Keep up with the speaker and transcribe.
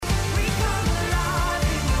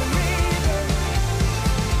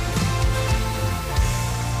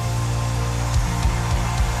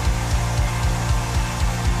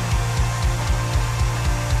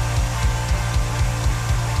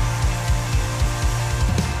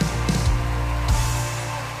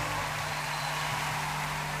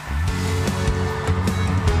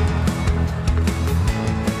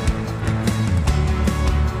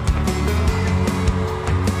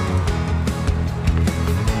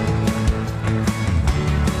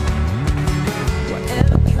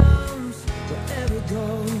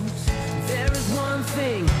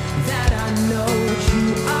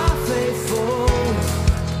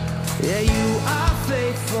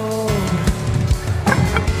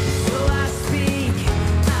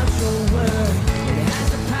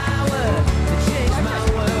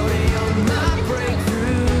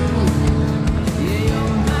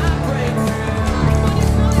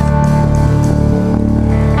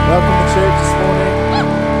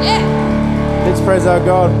Let's praise our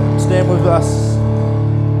God. Stand with us.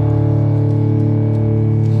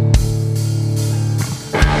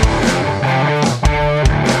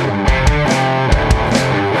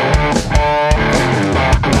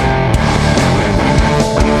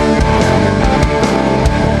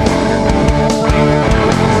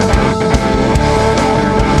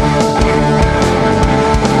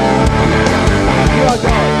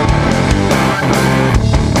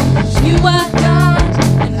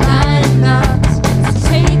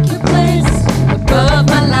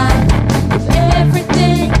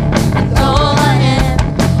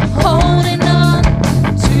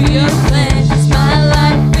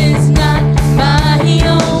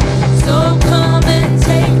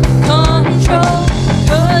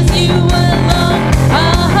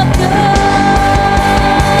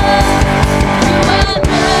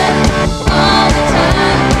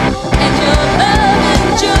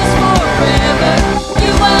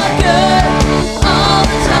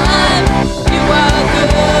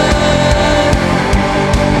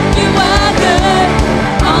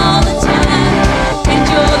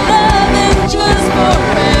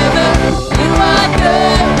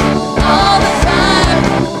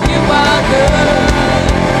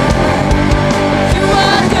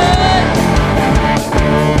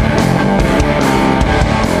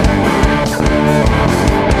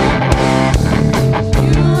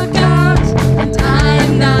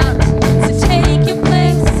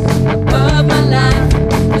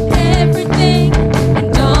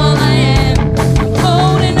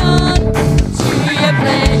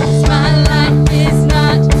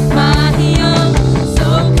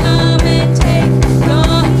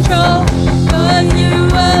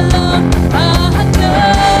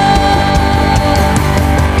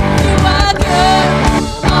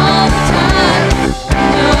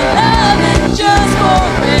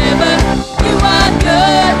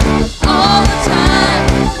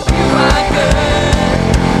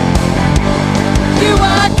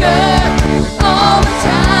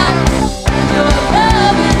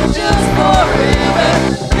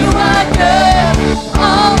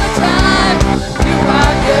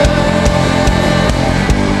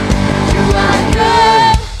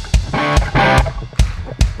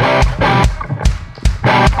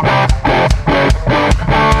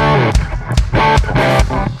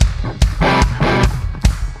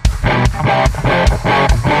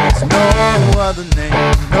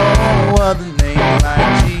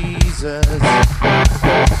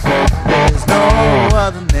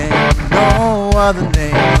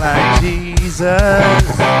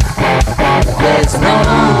 There's no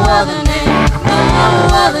other name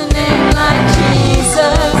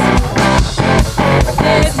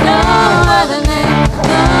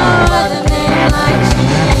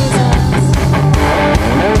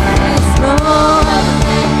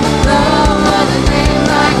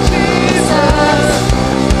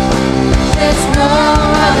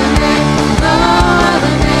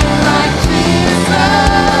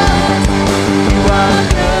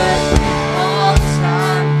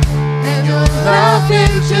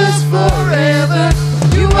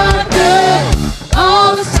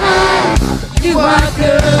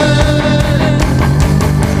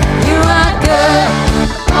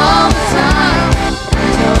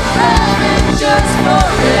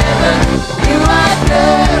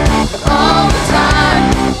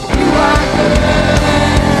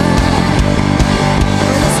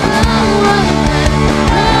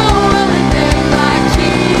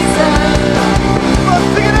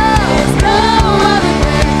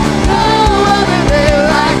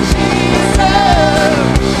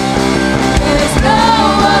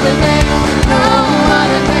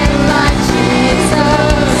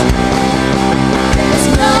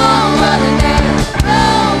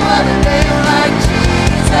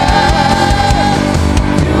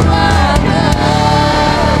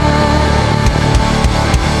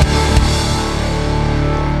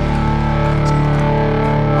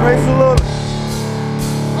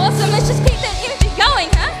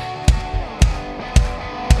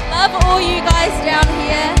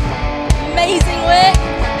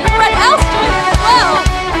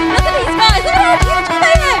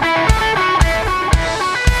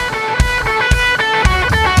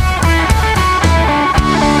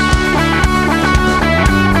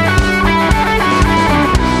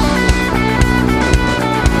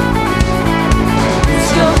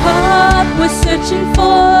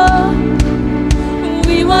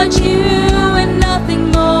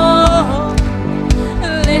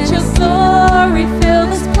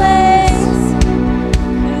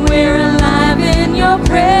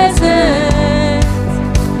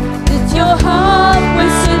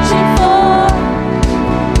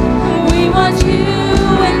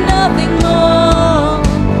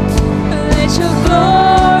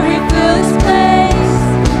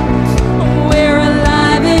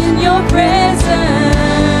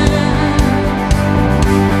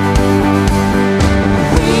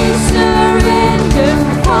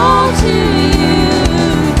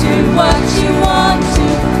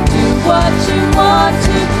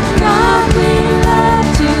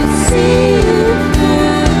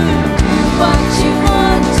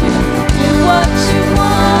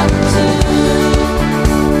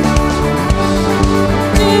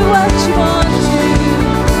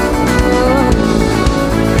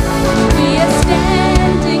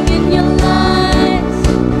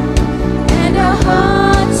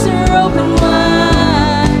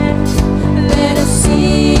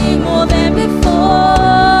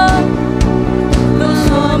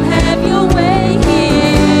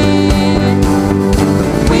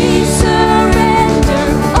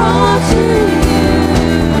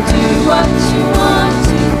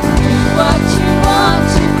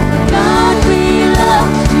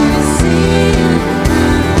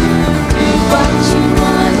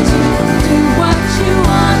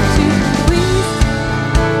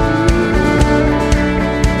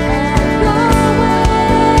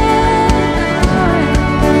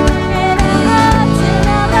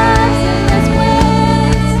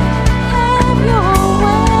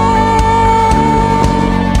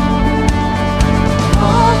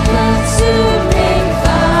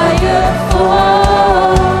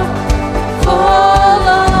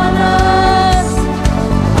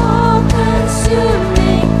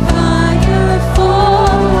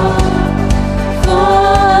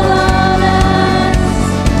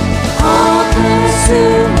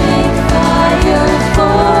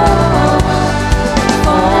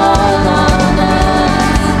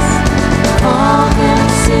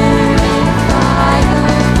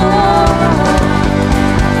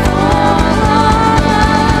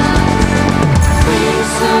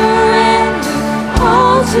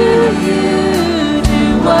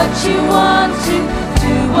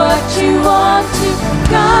you want to.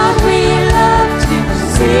 God, we love to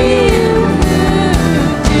see you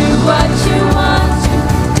move. Do what you want to,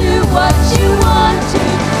 do what you want to.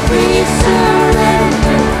 We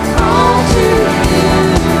surrender all to you.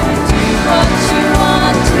 Do what you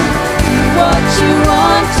want to, do what you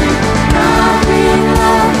want to. God, we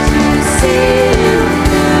love to see you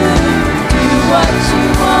move. Do what you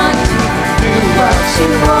want to, do what you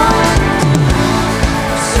want to.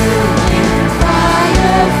 Consuming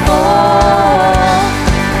fire, fall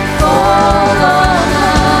on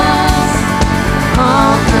us.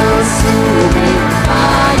 All consuming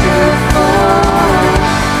fire, fall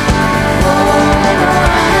on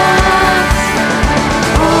us.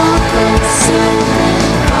 All consuming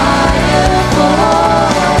fire,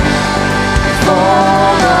 fall on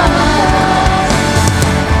us.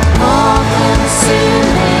 All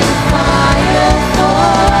consuming fire,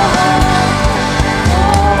 fall on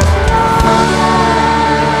us.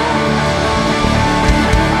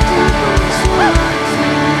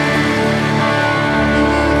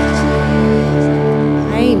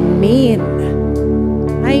 Amen.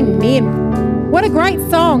 Amen. What a great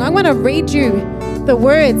song. I'm going to read you the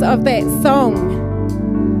words of that song,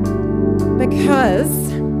 because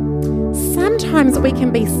sometimes we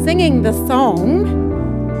can be singing the song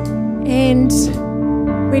and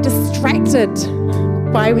we're distracted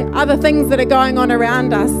by other things that are going on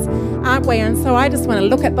around us, aren't we? And so I just want to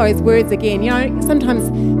look at those words again. You know, sometimes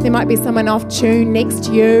there might be someone off tune next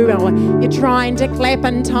to you, or you're trying to clap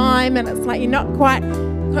in time and it's like you're not quite,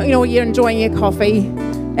 you know, you're enjoying your coffee.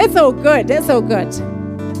 It's all good. It's all good.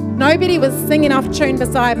 Nobody was singing off tune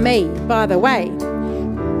beside me, by the way.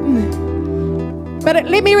 But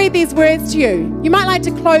let me read these words to you. You might like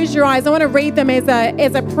to close your eyes. I want to read them as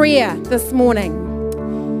a prayer this morning.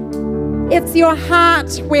 It's your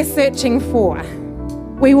heart we're searching for.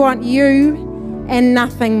 We want you and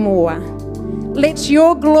nothing more. Let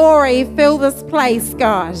your glory fill this place,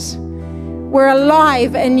 God. We're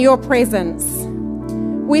alive in your presence.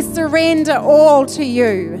 We surrender all to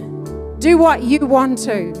you. Do what you want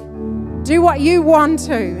to. Do what you want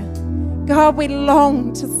to. God, we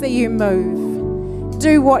long to see you move.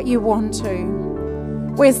 Do what you want to.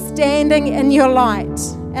 We're standing in your light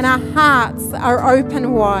and our hearts are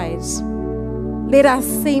open wide. Let us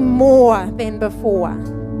see more than before.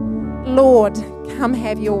 Lord, come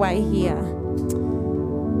have your way here.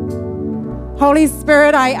 Holy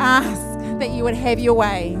Spirit, I ask that you would have your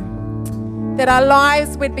way, that our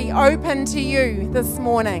lives would be open to you this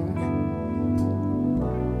morning,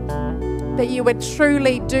 that you would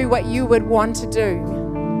truly do what you would want to do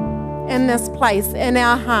in this place, in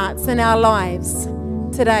our hearts, in our lives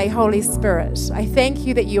today, Holy Spirit. I thank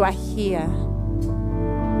you that you are here.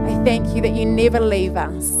 I thank you that you never leave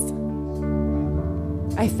us.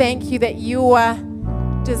 I thank you that your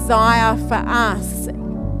desire for us,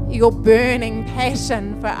 your burning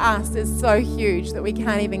passion for us is so huge that we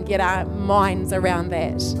can't even get our minds around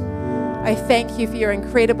that. I thank you for your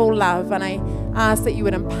incredible love, and I ask that you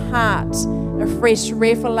would impart a fresh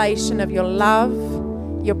revelation of your love,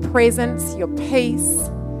 your presence, your peace,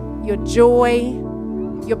 your joy,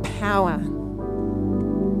 your power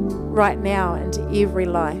right now into every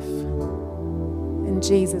life. In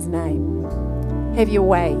Jesus' name, have your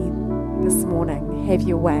way this morning. Have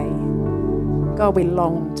your way. God, we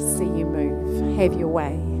long to see you move. Have your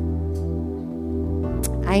way.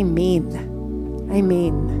 Amen.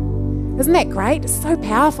 Amen. Isn't that great? It's so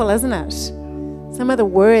powerful, isn't it? Some of the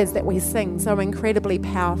words that we sing, so incredibly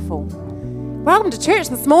powerful. Welcome to church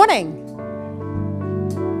this morning.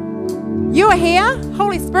 You are here.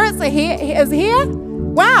 Holy Spirit is here.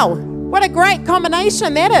 Wow, what a great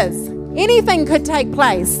combination that is. Anything could take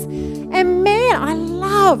place. And man, I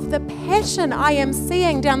love the passion I am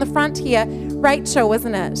seeing down the front here. Rachel,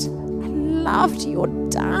 isn't it? I loved your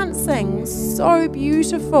dancing. So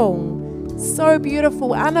beautiful. So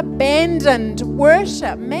beautiful. Unabandoned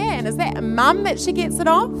worship. Man, is that a mum that she gets it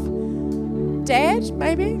off? Dad,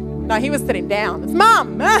 maybe? No, he was sitting down. It's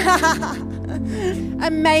mum.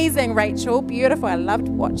 Amazing, Rachel. Beautiful. I loved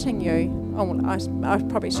watching you. Oh, well, I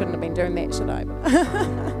probably shouldn't have been doing that, should I?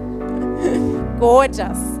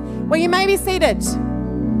 Gorgeous. Well, you may be seated.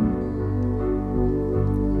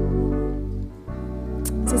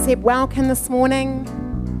 As I said, welcome this morning.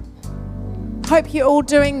 Hope you're all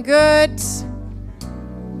doing good.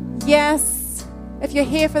 Yes. If you're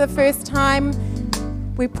here for the first time,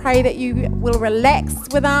 we pray that you will relax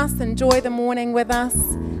with us, enjoy the morning with us.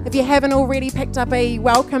 If you haven't already picked up a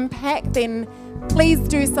welcome pack, then please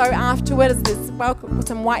do so afterwards. There's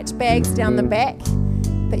some white bags down the back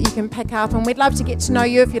that you can pick up, and we'd love to get to know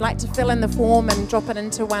you. If you'd like to fill in the form and drop it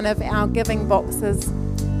into one of our giving boxes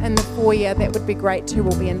in the foyer, that would be great too.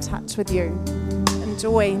 We'll be in touch with you.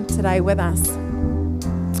 Enjoy today with us.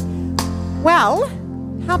 Well,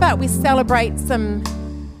 how about we celebrate some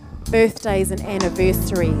birthdays and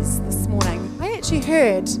anniversaries this morning? I actually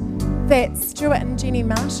heard that Stuart and Jenny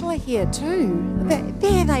Marshall are here too.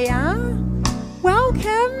 There they are.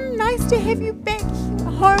 Welcome. Nice to have you back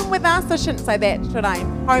home with us. I shouldn't say that, should I?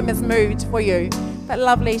 Home is moved for you. But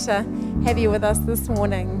lovely to have you with us this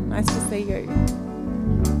morning. Nice to see you.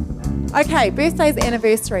 Okay, birthdays,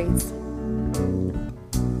 anniversaries.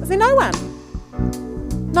 Is there no one?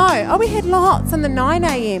 No. Oh, we had lots in the 9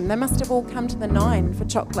 a.m. They must have all come to the 9 for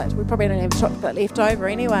chocolate. We probably don't have chocolate left over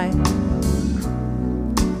anyway.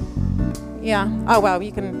 Yeah. Oh, well,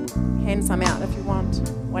 you can hand some out if you want.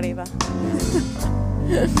 Whatever.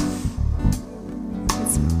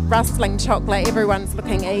 It's rustling chocolate. Everyone's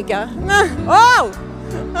looking eager. Oh!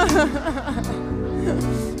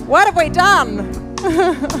 What have we done?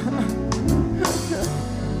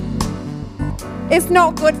 It's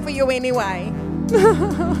not good for you anyway.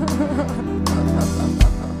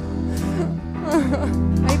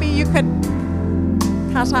 Maybe you could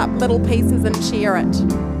cut up little pieces and share it.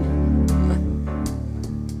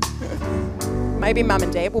 Maybe Mum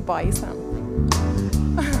and Dad will buy you some.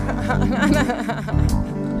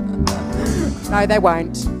 No, they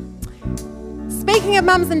won't. Speaking of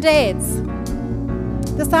mums and dads,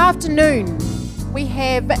 this afternoon we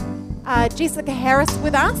have Jessica Harris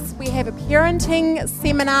with us. We have a parenting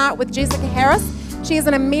seminar with Jessica Harris. She is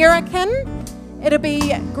an American. It'll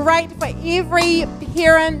be great for every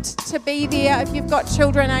parent to be there. If you've got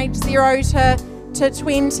children aged 0 to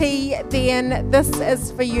 20, then this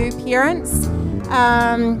is for you parents.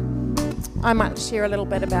 I might share a little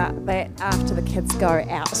bit about that after the kids go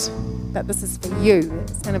out. But this is for you.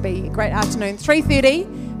 It's going to be a great afternoon. 3:30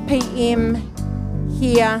 p.m.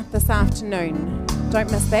 here this afternoon.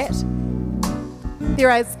 Don't miss that.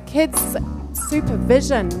 There is kids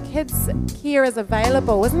supervision. Kids care is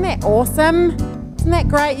available. Isn't that awesome? Isn't that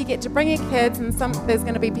great? You get to bring your kids, and there's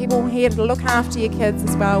going to be people here to look after your kids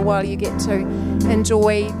as well while you get to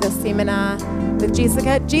enjoy the seminar with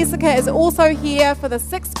Jessica. Jessica is also here for the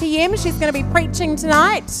 6 p.m. She's going to be preaching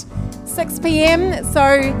tonight, 6 p.m.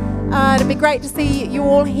 So it'll be great to see you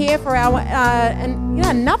all here for our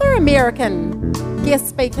another American guest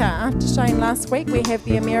speaker. After Shane last week, we have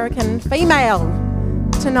the American female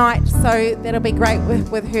tonight, so that'll be great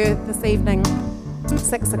with her this evening,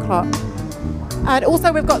 6 o'clock.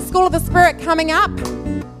 Also, we've got School of the Spirit coming up,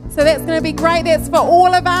 so that's going to be great. That's for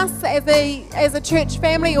all of us as a church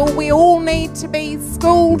family. We all need to be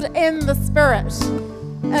schooled in the Spirit.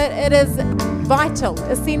 It is vital,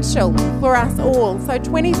 essential for us all. So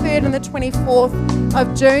 23rd and the 24th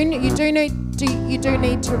of June, you do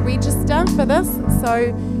need to register for this.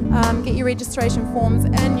 So get your registration forms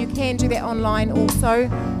in. You can do that online also.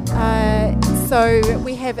 So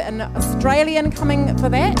we have an Australian coming for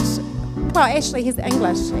that. Well, actually, he's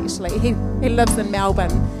English, actually. He lives in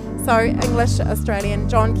Melbourne. So English Australian,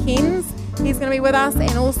 John Kens. He's going to be with us.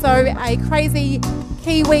 And also a crazy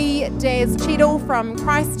Kiwi, Daz Cheadle from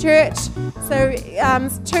Christchurch. So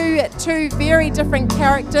two very different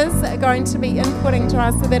characters are going to be inputting to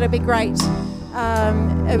us. So that'll be great. A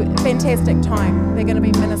fantastic time. They're going to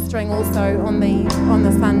be ministering also on the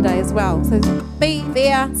Sunday as well. So be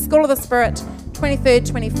there. School of the Spirit, 23rd,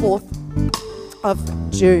 24th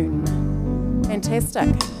of June. Fantastic.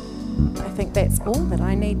 I think that's all that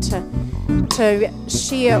I need to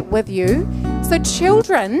share with you. So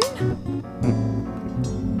children,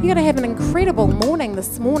 you're going to have an incredible morning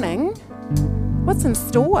this morning. What's in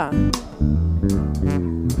store?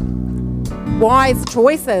 Wise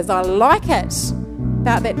choices. I like it.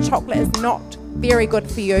 About that chocolate is not very good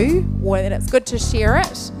for you, or that it's good to share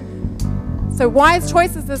it. So wise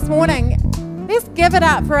choices this morning. Let's give it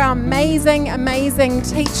up for our amazing, amazing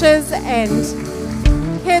teachers and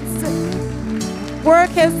kids,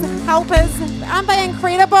 workers, helpers. Aren't they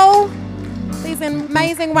incredible? These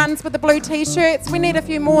amazing ones with the blue t-shirts. We need a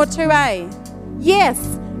few more too, eh? Yes.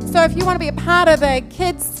 So if you want to be a part of the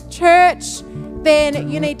kids' church, then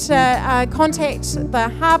you need to contact the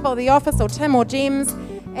hub or the office or Tim or Gems.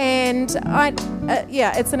 And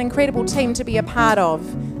it's an incredible team to be a part of,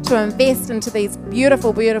 to invest into these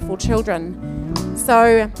beautiful, beautiful children.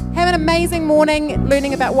 So have an amazing morning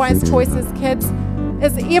learning about wise choices, kids.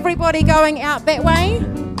 Is everybody going out that way?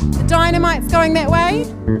 The Dynamite's going that way?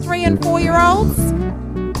 3 and 4 year olds?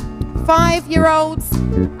 5 year olds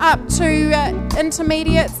up to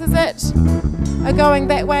intermediates, is it? Are going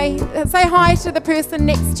that way. Say hi to the person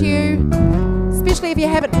next to you, especially if you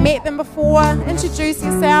haven't met them before. Introduce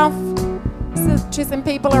yourself. To some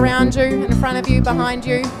people around you, in front of you, behind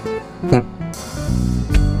you.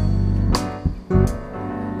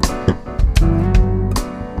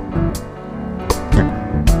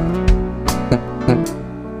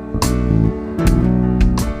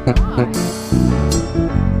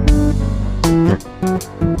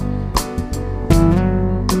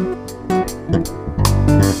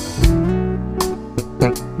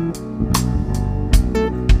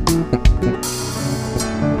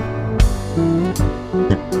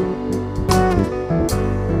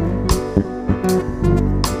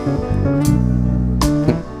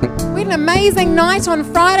 Amazing night on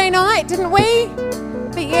Friday night, didn't we?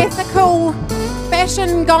 The Ethical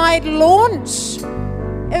Fashion Guide launch.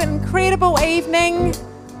 Incredible evening.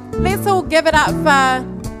 Let's all give it up for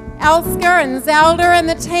Elska and Zelda and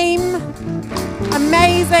the team.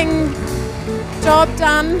 Amazing job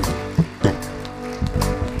done.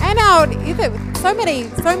 And so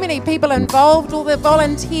many people involved, all the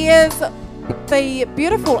volunteers, the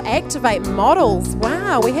beautiful Activate models.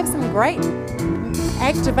 Wow, we have some great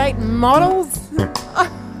Activate models.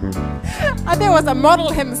 There was a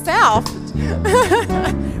model himself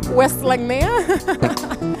whistling there. You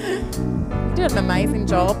did an amazing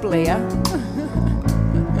job, Leah.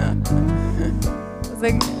 It was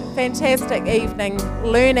a fantastic evening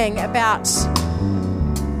learning about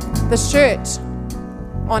the shirt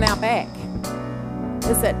on our back.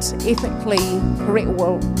 Is it ethically correct?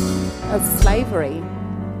 Well, is slavery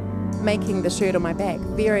making the shirt on my back?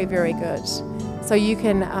 Very, very good. So you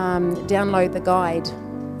can download the guide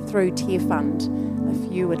through Tear Fund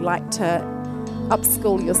if you would like to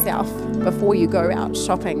upskill yourself before you go out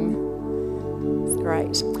shopping. It's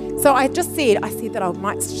great. So I said that I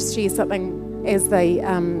might share something as they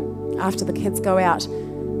after the kids go out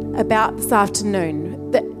about this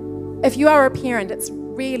afternoon. That if you are a parent, it's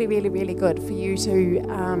really, really, really good for you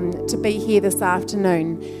to be here this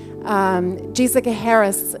afternoon. Jessica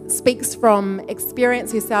Harris speaks from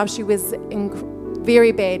experience herself. She was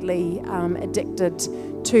very badly addicted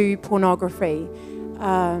to pornography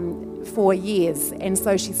for years, and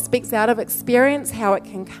so she speaks out of experience how it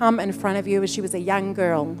can come in front of you. As she was a young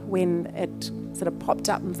girl when it sort of popped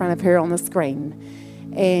up in front of her on the screen,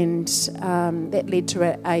 and that led to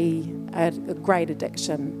a great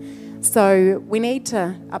addiction. So we need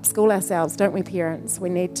to upskill ourselves, don't we, parents? We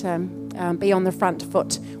need to be on the front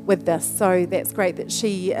foot with this. So that's great that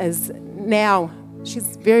she is now,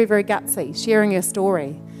 she's very, very gutsy, sharing her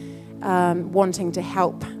story, wanting to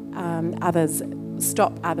help others,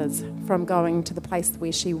 stop others from going to the place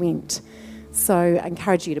where she went. So I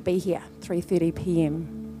encourage you to be here, 3:30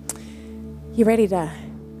 p.m. You ready to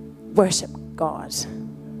worship God?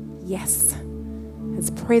 Yes. His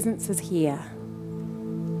presence is here.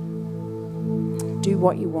 Do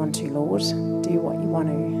what you want to, Lord. Do what you want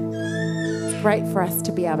to. It's great for us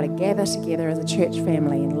to be able to gather together as a church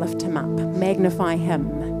family and lift him up, magnify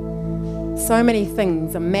him. So many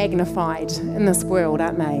things are magnified in this world,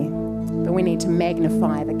 aren't they? But we need to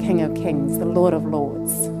magnify the King of Kings, the Lord of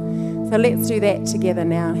Lords. So let's do that together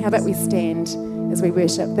now. How about we stand as we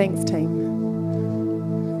worship? Thanks, team.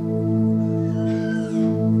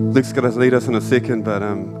 Luke's going to lead us in a second, but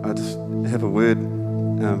I just have a word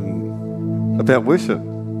about worship,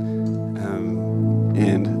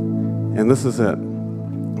 and this is it.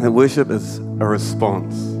 That worship is a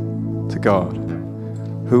response to God,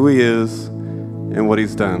 who He is, and what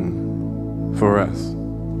He's done for us.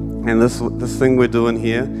 And this thing we're doing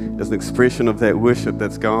here is an expression of that worship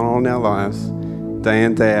that's going on in our lives, day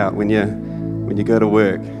in, day out. When you go to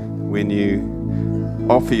work, when you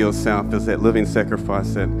offer yourself as that living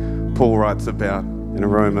sacrifice that Paul writes about in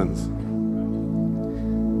Romans.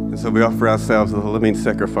 And so we offer ourselves as a living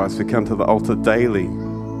sacrifice. We come to the altar daily.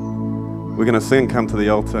 We're going to sing Come to the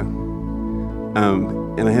Altar.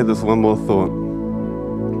 And I had this one more thought.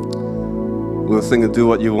 We'll sing and Do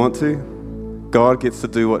What You Want To. God gets to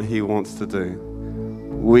do what He wants to do.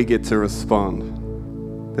 We get to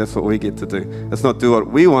respond. That's what we get to do. It's not do what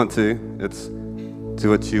we want to, it's do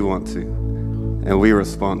what you want to. And we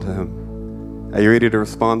respond to Him. Are you ready to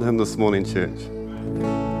respond to Him this morning, church?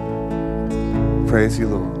 Praise you,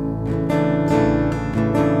 Lord.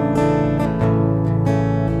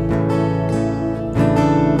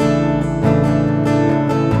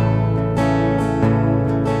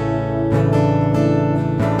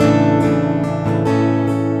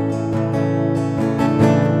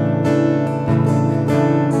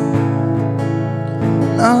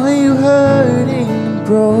 Are you hurting and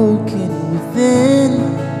broken within?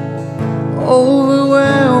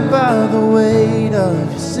 Overwhelmed by the weight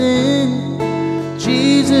of your sin?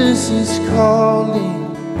 Jesus is calling.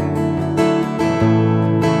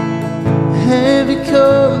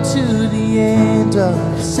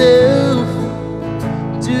 yourself?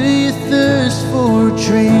 Do you thirst for a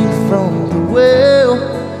drink from the well?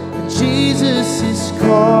 And Jesus is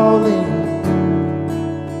calling.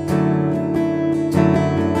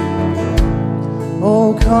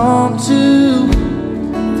 Oh, come to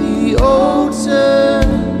the altar.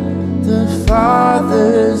 The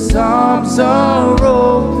Father's arms are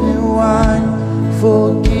open wide.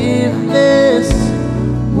 Forgiveness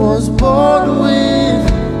was bought with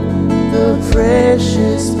the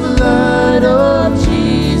precious blood of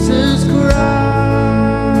Jesus Christ.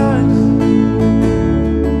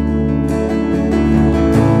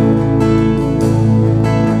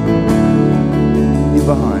 Leave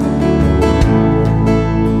behind.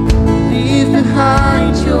 Leave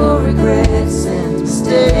behind your regrets and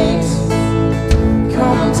mistakes.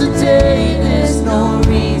 Come today, there's no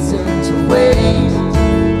reason to wait.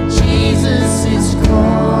 Jesus is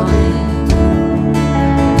calling.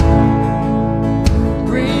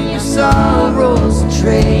 Bring your sorrows and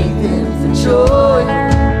trade them for joy.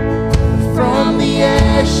 From the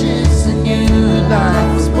ashes, a new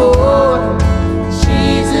life is born.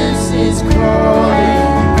 Jesus is calling.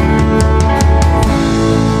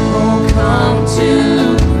 Oh, come to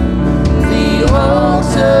the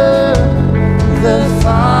altar. The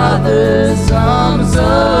Father's arms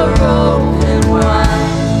are open wide.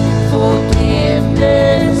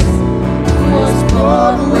 Forgiveness was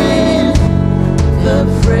bought with the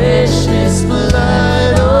precious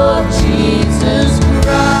blood of Jesus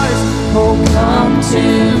Christ. Oh, come to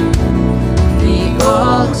the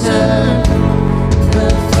altar. The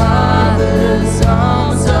Father's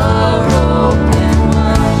arms are open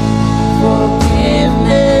wide.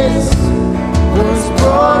 Forgiveness was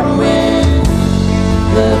bought with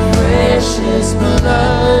the precious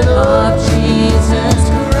blood of Jesus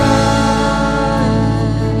Christ.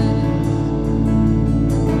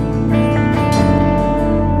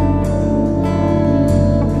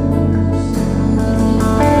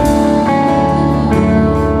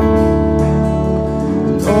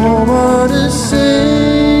 Oh, what a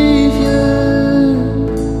Savior.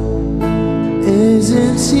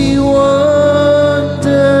 Isn't He wonderful?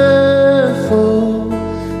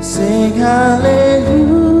 Sing hallelujah.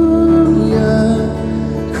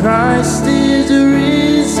 Christ is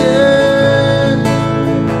risen.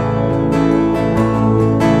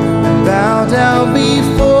 Bow down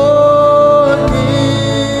before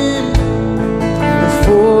Him,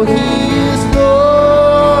 for He is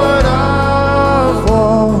Lord of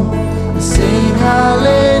all. Sing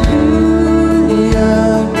hallelujah.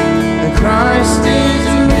 Christ is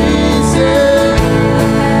risen.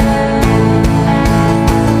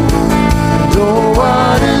 And oh,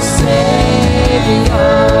 what a Savior.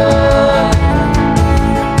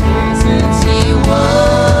 Isn't He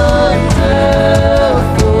wonderful?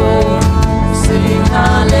 Sing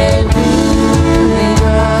hallelujah.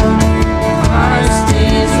 Christ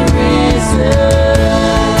is risen.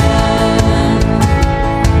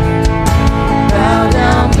 Bow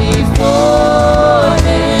down before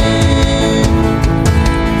Him,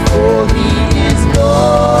 for He is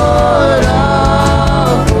Lord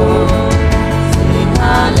of all. Sing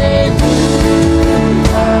hallelujah.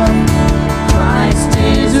 Christ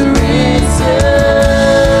is risen.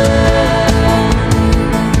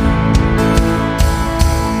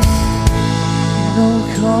 Oh,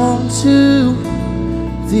 come to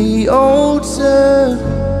the altar.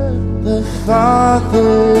 The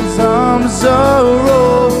Father's arms are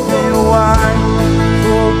open wide.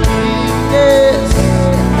 Forgiveness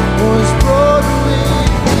was brought with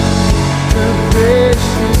the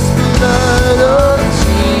precious blood of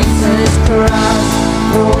Jesus Christ.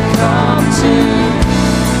 Oh, come to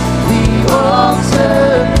the altar.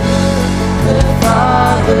 The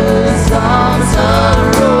Father's arms are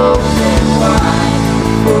open wide.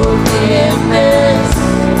 Forgiveness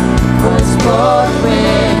was bought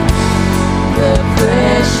with the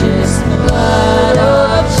precious blood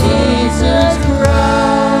of Jesus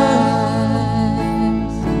Christ.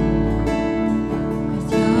 With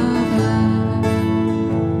your blood.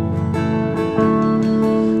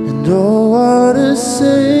 And oh, what a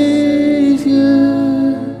Savior.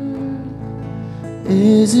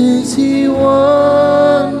 Isn't He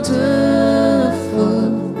wonderful?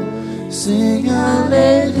 Sing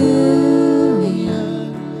hallelujah.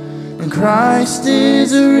 And Christ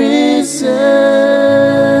is risen.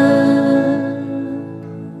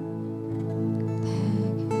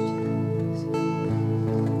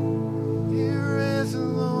 You're risen,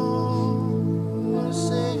 Lord. What a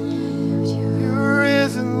Savior. You're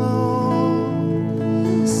risen,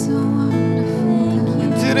 Lord. So wonderful. You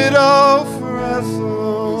did it all for us,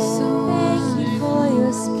 Lord. So thank you for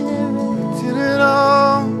your spirit. Did it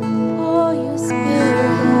all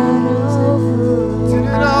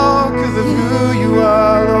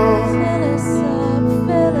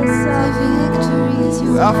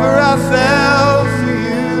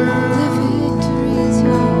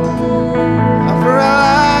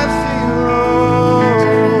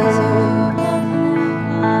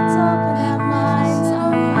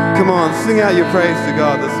sing out your praise to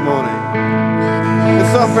God this morning.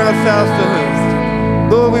 Let's offer ourselves to Him.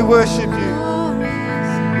 Lord, we worship you.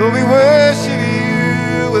 Lord, we worship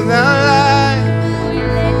you with our life.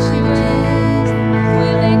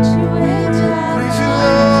 Praise you,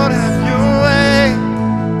 Lord, have your way.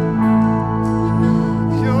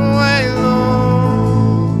 Your way,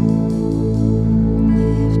 Lord.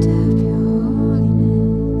 Lift up your holy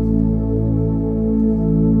name.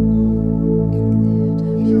 Lift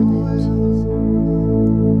up your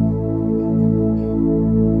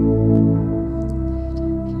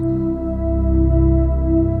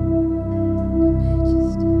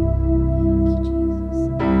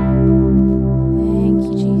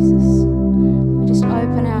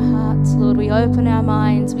open our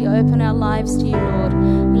minds, we open our lives to you, Lord.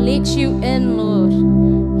 We let you in, Lord.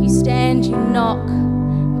 You stand, you knock,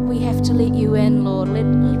 but we have to let you in, Lord.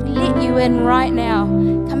 Let you in right now.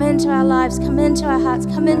 Come into our lives, come into our hearts,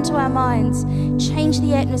 come into our minds. Change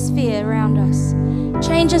the atmosphere around us.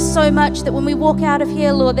 Change us so much that when we walk out of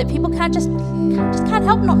here, Lord, that people can't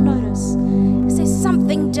help not notice. Because there's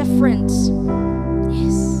something different.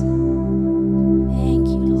 Yes. Thank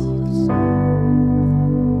you, Lord.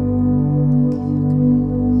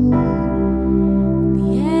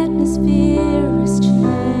 The atmosphere is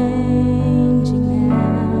changing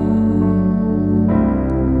now.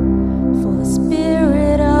 For the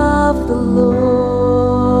Spirit of the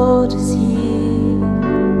Lord is here.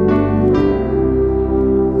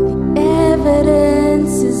 The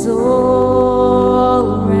evidence is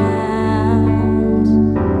all around.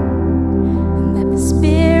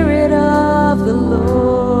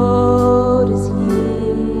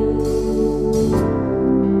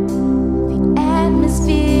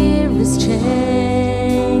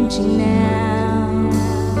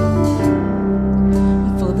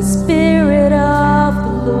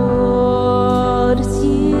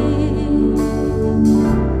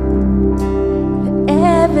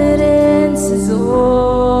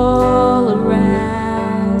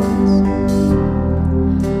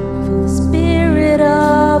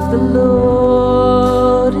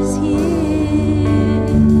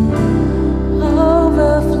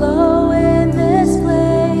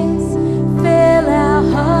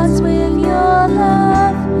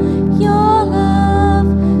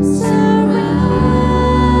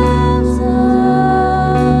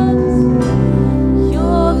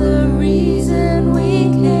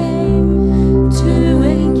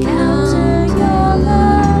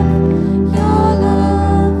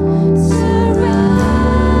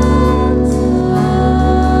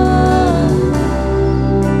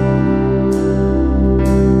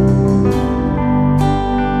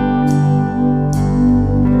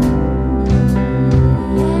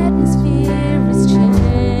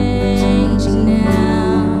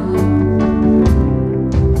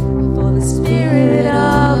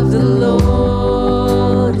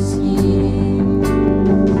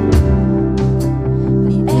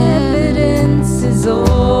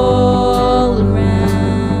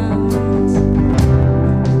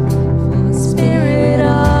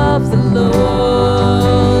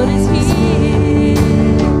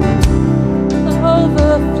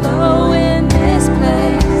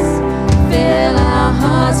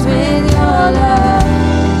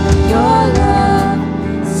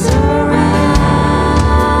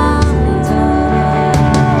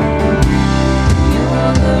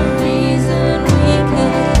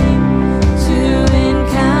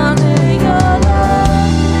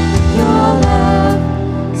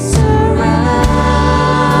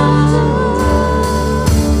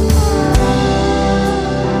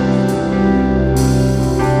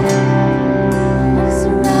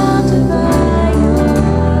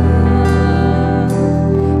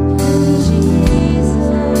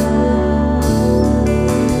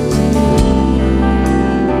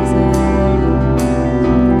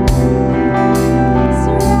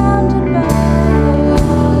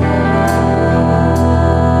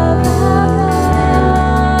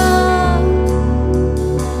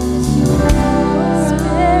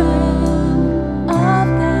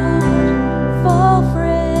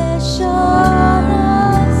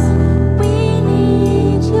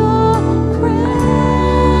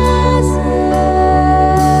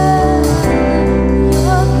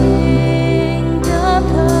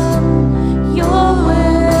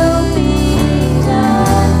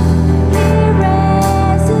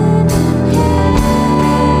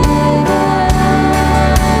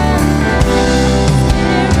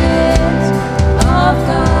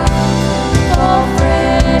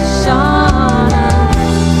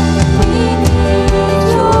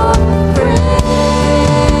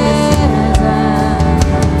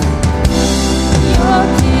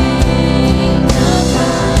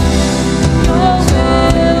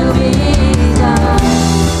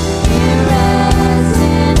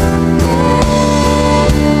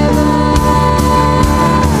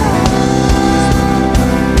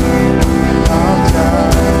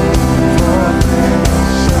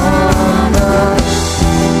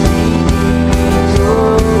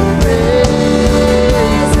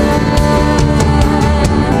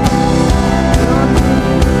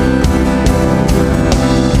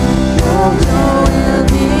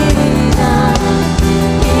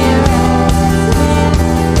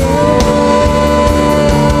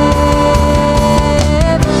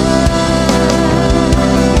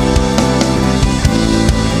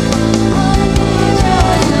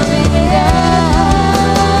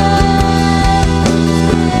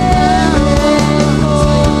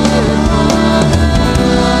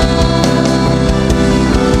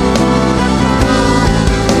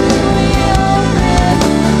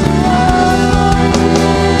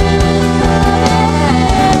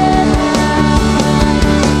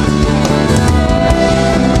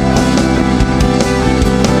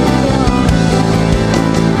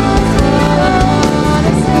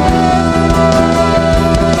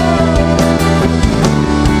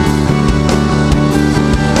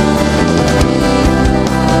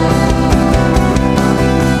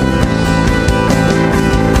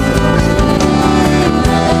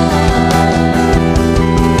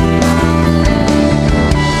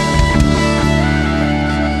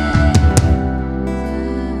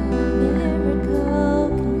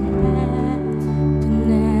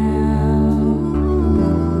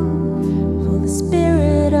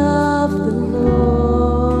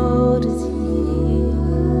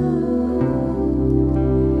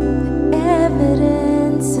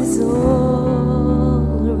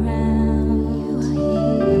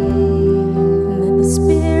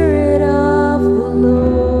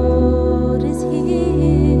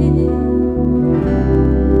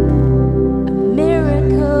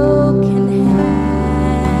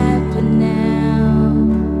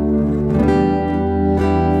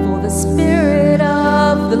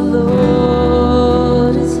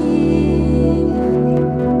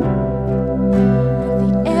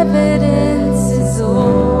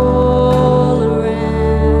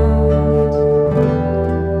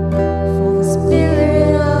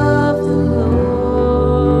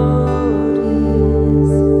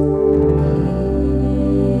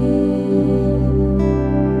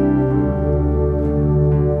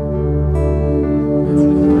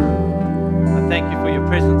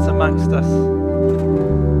 amongst us.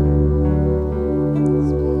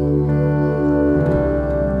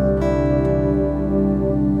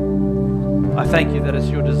 I thank you that it's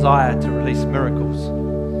your desire to release miracles,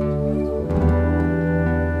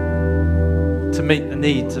 to meet the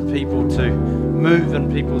needs of people, to move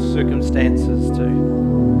in people's circumstances, to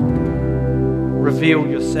reveal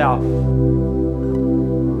yourself.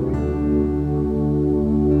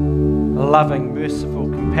 A loving, merciful,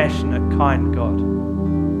 compassionate, kind God.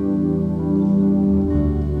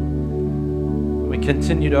 We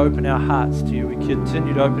continue to open our hearts to you. We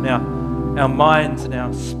continue to open our minds and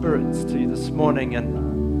our spirits to you this morning. And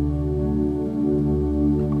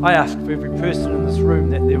I ask for every person in this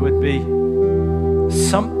room that there would be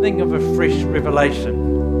something of a fresh revelation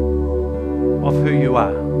of who you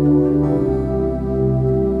are.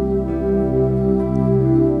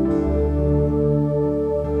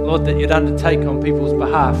 Lord, that you'd undertake on people's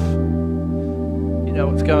behalf. You know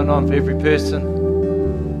what's going on for every person.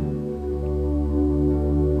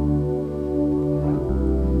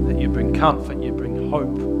 That you bring comfort, you bring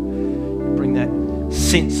hope, you bring that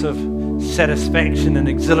sense of satisfaction and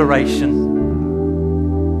exhilaration.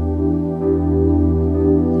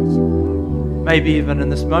 Maybe even in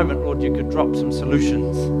this moment, Lord, you could drop some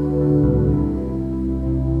solutions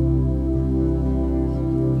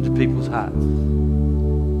into people's hearts.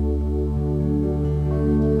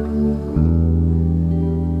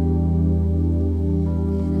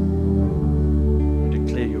 We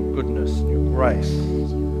declare your goodness and your grace.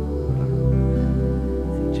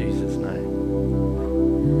 In Jesus' name.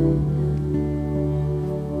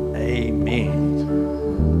 Amen.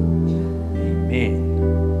 Amen.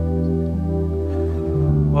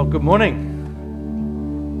 Well, good morning.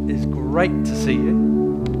 It's great to see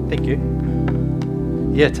you. Thank you.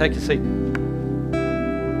 Yeah, take a seat.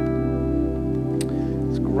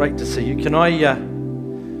 It's great to see you. Can I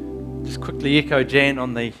just quickly echo Jan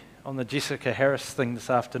on the Jessica Harris thing this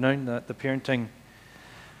afternoon, the parenting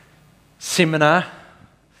seminar.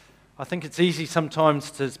 I think it's easy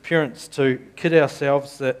sometimes as parents to kid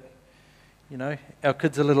ourselves that, you know, our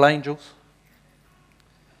kids are little angels.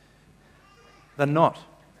 They're not.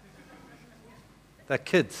 They're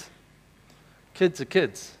kids. Kids are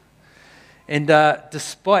kids. And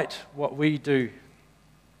despite what we do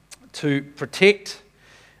to protect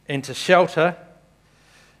and to shelter,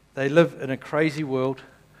 they live in a crazy world.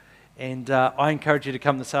 And I encourage you to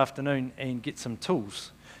come this afternoon and get some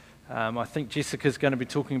tools. I think Jessica's going to be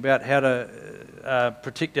talking about how to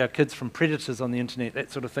protect our kids from predators on the internet,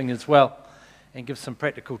 that sort of thing as well, and give some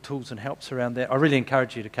practical tools and helps around that. I really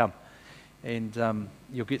encourage you to come, and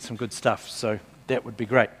you'll get some good stuff. So that would be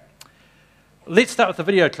great. Let's start with the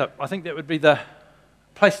video clip. I think that would be the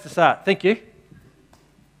place to start. Thank you.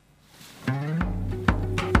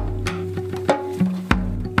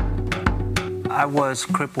 I was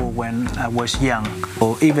crippled when I was young.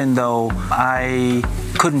 Even though I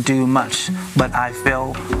couldn't do much, but I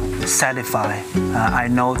felt satisfied. I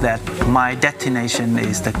know that my destination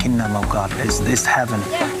is the kingdom of God, is heaven.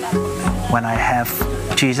 When I have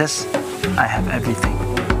Jesus, I have everything.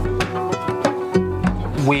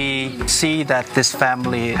 We see that this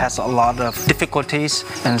family has a lot of difficulties,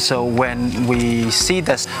 and so when we see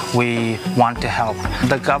this, we want to help.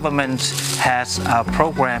 The government has a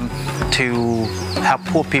program to help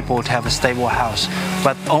poor people to have a stable house,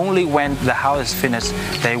 but only when the house is finished,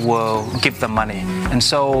 they will give the money. And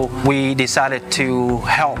so we decided to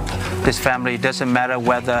help this family. It doesn't matter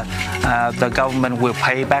whether the government will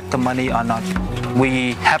pay back the money or not.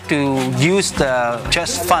 We have to use the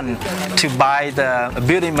church fund to buy the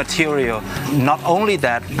building material. Not only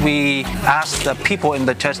that, we ask the people in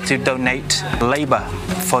the church to donate labor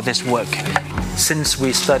for this work. Since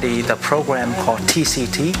we study the program called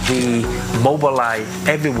TCT, we mobilize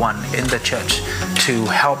everyone in the church to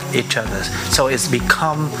help each other. So it's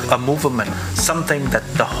become a movement, something that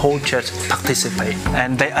the whole church participates.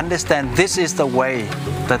 And they understand this is the way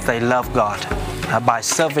that they love God. By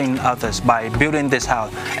serving others, by building this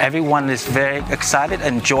house. Everyone is very excited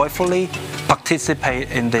and joyfully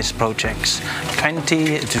participate in these projects.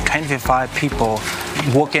 20 to 25 people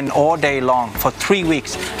working all day long for 3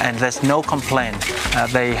 weeks, and there's no complaint.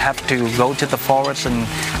 They have to go to the forest and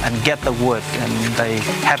get the wood, and they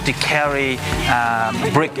have to carry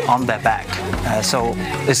brick on their back. So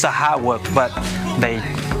it's a hard work, but they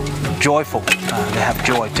joyful. They have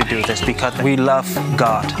joy to do this because we love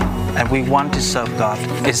God. And we want to serve God.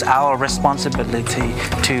 It's our responsibility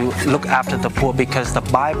to look after the poor, because the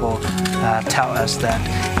Bible tells us that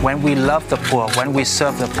when we love the poor, when we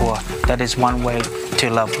serve the poor, that is one way to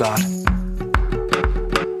love God.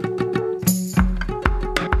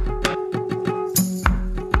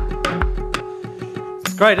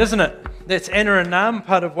 great, isn't it? That's Anna and Nam,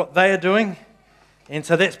 part of what they are doing. And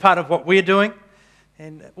so that's part of what we're doing.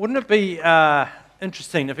 And wouldn't it be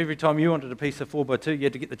interesting if every time you wanted a piece of 4x2, you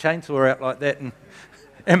had to get the chainsaw out like that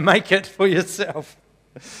and make it for yourself?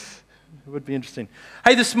 It would be interesting.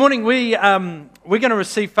 Hey, this morning we're going to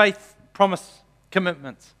receive faith promise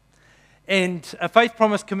commitments. And a faith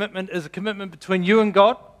promise commitment is a commitment between you and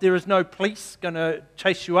God. There is no police going to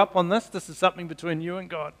chase you up on this. This is something between you and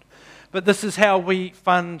God. But this is how we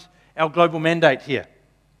fund our global mandate here.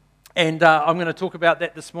 And I'm going to talk about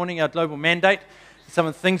that this morning, our global mandate, some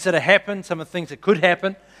of the things that have happened, some of the things that could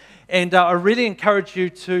happen. And I really encourage you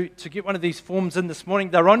to get one of these forms in this morning.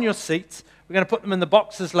 They're on your seats. We're going to put them in the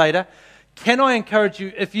boxes later. Can I encourage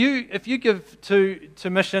you, if you give to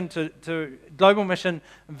mission, to global mission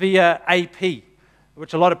via AP,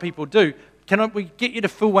 which a lot of people do, can we get you to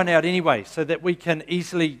fill one out anyway so that we can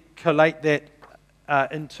easily collate that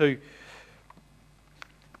into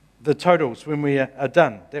the totals when we are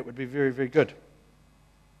done? That would be very, very good.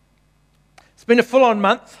 It's been a full-on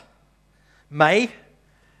month, May.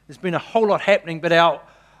 There's been a whole lot happening, but our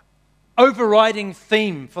overriding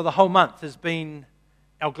theme for the whole month has been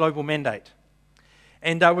our global mandate.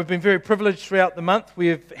 And we've been very privileged throughout the month.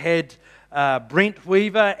 We've had Brent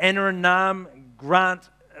Weaver, Anna and Nam, Grant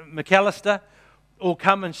McAllister all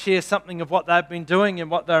come and share something of what they've been doing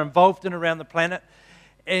and what they're involved in around the planet.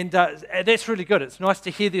 And that's really good. It's nice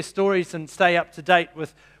to hear their stories and stay up to date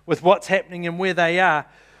with what's happening and where they are.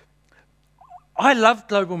 I love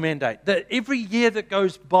Global Mandate. That every year that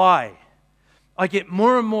goes by, I get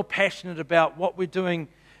more and more passionate about what we're doing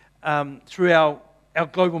through our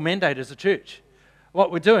global mandate as a church.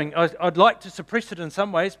 What we're doing, I'd like to suppress it in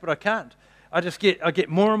some ways, but I can't. I get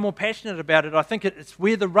more and more passionate about it. I think it's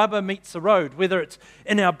where the rubber meets the road, whether it's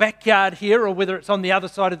in our backyard here or whether it's on the other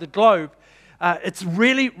side of the globe. It's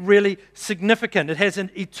really, really significant. It has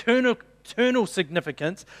an eternal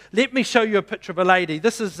significance. Let me show you a picture of a lady.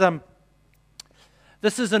 This is an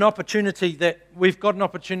opportunity that we've got an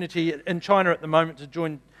opportunity in China at the moment to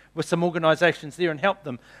join with some organisations there and help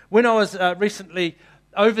them. When I was recently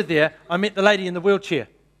over there, I met the lady in the wheelchair.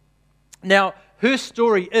 Now, her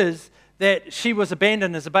story is that she was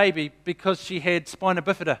abandoned as a baby because she had spina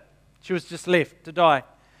bifida. She was just left to die.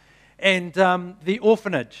 And the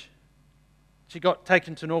orphanage, she got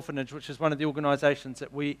taken to an orphanage, which is one of the organisations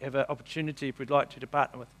that we have an opportunity, if we'd like to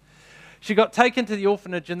partner with. She got taken to the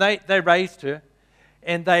orphanage and they raised her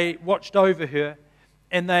and they watched over her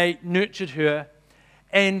and they nurtured her.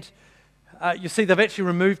 And you see, they've actually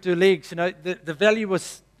removed her legs. You know, the value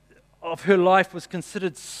of her life was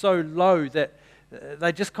considered so low that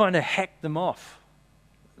they just kind of hacked them off.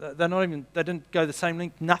 They didn't go the same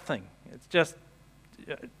length, nothing. It's just,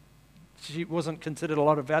 she wasn't considered a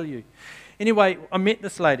lot of value. Anyway, I met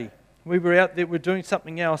this lady. We were out there, we were doing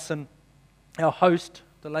something else, and our host,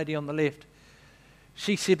 the lady on the left,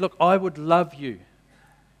 she said, look, I would love you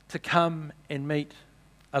to come and meet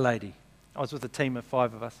a lady. I was with a team of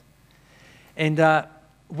 5 of us. And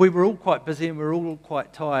we were all quite busy and we were all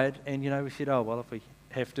quite tired. And, we said, oh, well, if we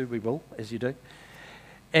have to, we will, as you do.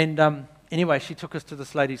 And anyway, she took us to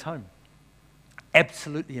this lady's home.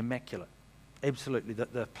 Absolutely immaculate. Absolutely.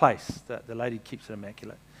 The place, the lady keeps it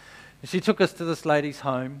immaculate. And she took us to this lady's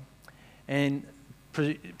home and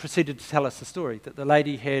proceeded to tell us the story, that the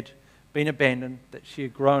lady had been abandoned, that she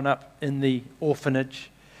had grown up in the orphanage,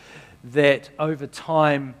 that over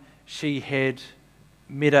time she had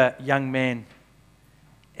met a young man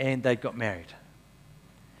and they got married.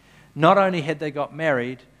 Not only had they got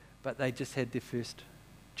married, but they just had their first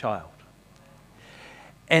child.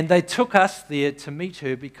 And they took us there to meet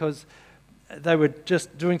her because they were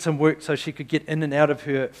just doing some work so she could get in and out of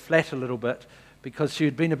her flat a little bit because she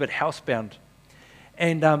had been a bit housebound.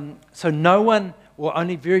 And so no one, or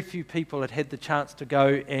only very few people had had the chance to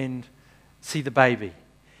go and see the baby.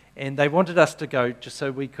 And they wanted us to go just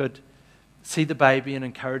so we could see the baby and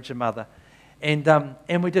encourage a mother. And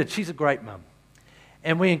we did. She's a great mum.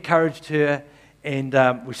 And we encouraged her and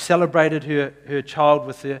we celebrated her child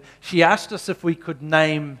with her. She asked us if we could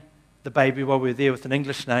name the baby while we were there with an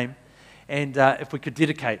English name and if we could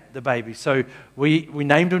dedicate the baby. So we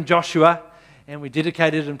named him Joshua and we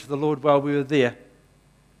dedicated him to the Lord while we were there.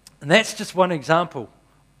 And that's just one example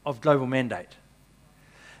of Global Mandate.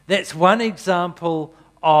 That's one example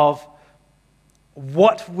of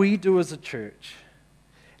what we do as a church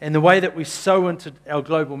and the way that we sow into our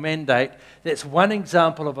global mandate. That's one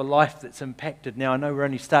example of a life that's impacted. Now, I know we're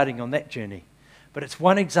only starting on that journey, but it's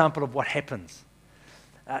one example of what happens.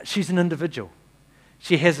 She's an individual.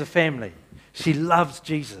 She has a family. She loves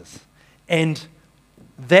Jesus. And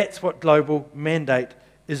that's what global mandate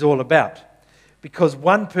is all about. because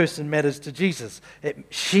one person matters to Jesus.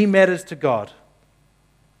 She matters to God.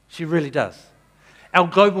 She really does. Our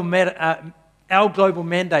global mandate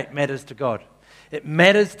matters to God. It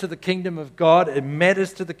matters to the kingdom of God, it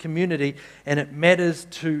matters to the community, and it matters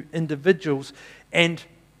to individuals. And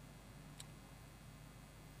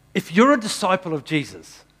if you're a disciple of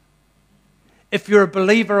Jesus, if you're a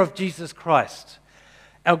believer of Jesus Christ,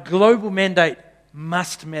 our global mandate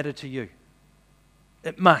must matter to you.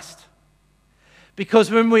 It must.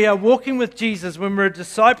 Because when we are walking with Jesus, when we're a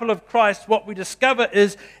disciple of Christ, what we discover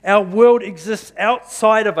is our world exists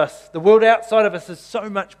outside of us. The world outside of us is so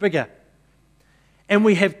much bigger. And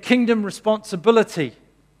we have kingdom responsibility.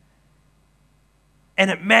 And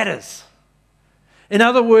it matters. In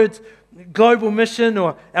other words, global mission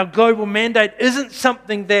or our global mandate isn't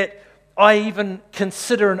something that I even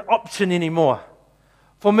consider an option anymore.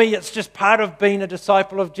 For me, it's just part of being a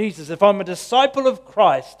disciple of Jesus. If I'm a disciple of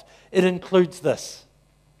Christ, it includes this.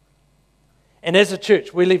 And as a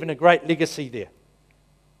church, we're leaving a great legacy there.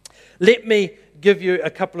 Let me give you a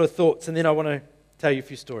couple of thoughts, and then I want to tell you a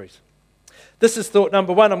few stories. This is thought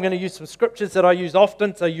number one. I'm going to use some scriptures that I use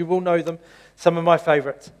often, so you will know them, some of my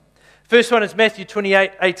favorites. First one is Matthew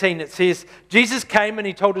 28:18. It says, Jesus came and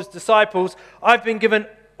he told his disciples, I've been given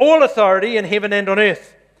all authority in heaven and on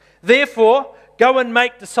earth. Therefore, go and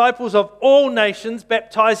make disciples of all nations,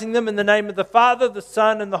 baptizing them in the name of the Father, the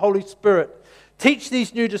Son, and the Holy Spirit. Teach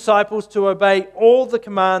these new disciples to obey all the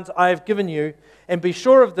commands I have given you, and be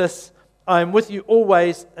sure of this, I am with you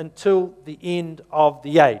always until the end of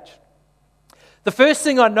the age. The first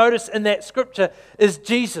thing I notice in that scripture is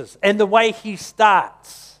Jesus and the way he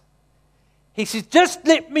starts. He says, just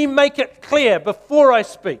let me make it clear before I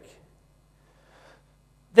speak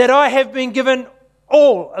that I have been given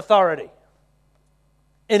all authority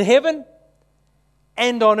in heaven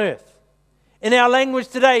and on earth. In our language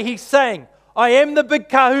today, he's saying, I am the big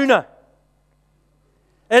kahuna.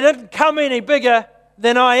 It didn't come any bigger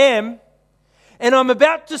than I am, and I'm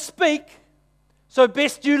about to speak, so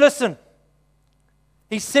best you listen.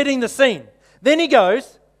 He's setting the scene. Then he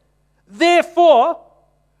goes, therefore,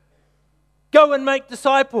 go and make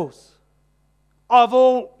disciples of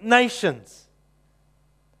all nations.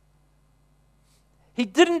 He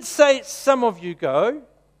didn't say some of you go.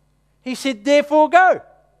 He said, therefore go.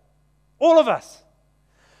 All of us.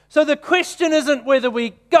 So the question isn't whether we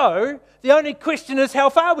go. The only question is how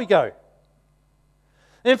far we go.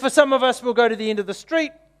 And for some of us, we'll go to the end of the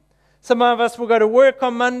street. Some of us will go to work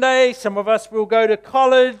on Monday. Some of us will go to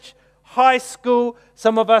college, high school.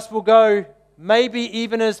 Some of us will go maybe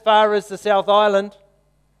even as far as the South Island.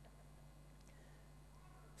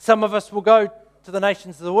 Some of us will go to the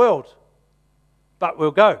nations of the world. But we'll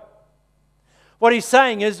go. What he's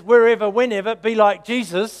saying is, wherever, whenever, be like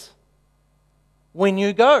Jesus when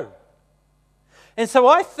you go. And so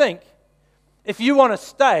I think if you want to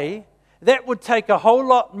stay, that would take a whole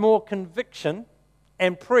lot more conviction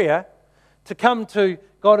and prayer to come to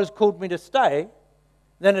God has called me to stay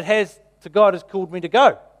than it has to God has called me to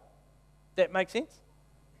go. That makes sense?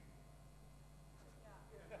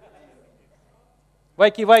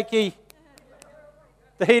 Wakey, wakey.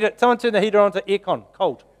 The heater, someone turn the heater on to aircon,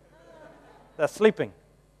 cold. They're sleeping.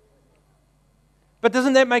 But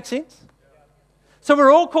doesn't that make sense? So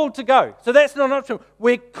we're all called to go. So that's not an option.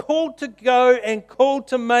 We're called to go and called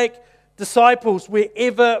to make disciples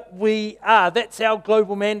wherever we are. That's our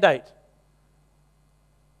global mandate.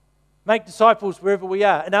 Make disciples wherever we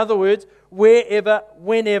are. In other words, wherever,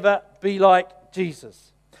 whenever, be like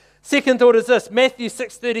Jesus. Second thought is this, Matthew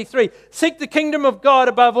 6:33. Seek the kingdom of God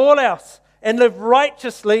above all else and live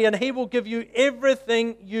righteously, and he will give you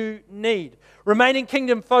everything you need. Remaining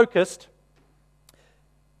kingdom focused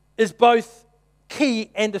is both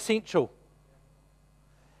key and essential.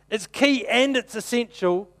 It's key and it's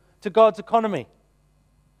essential to God's economy.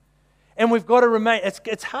 And we've got to remain,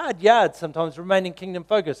 it's hard yards sometimes remaining kingdom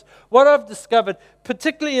focused. What I've discovered,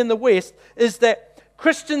 particularly in the West, is that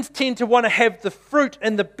Christians tend to want to have the fruit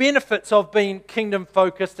and the benefits of being kingdom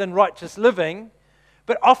focused and righteous living,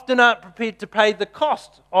 but often aren't prepared to pay the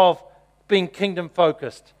cost of being kingdom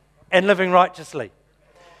focused and living righteously.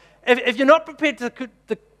 If you're not prepared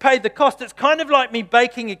to pay the cost, it's kind of like me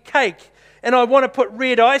baking a cake and I want to put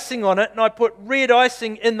red icing on it, and I put red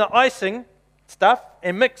icing in the icing stuff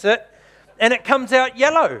and mix it, and it comes out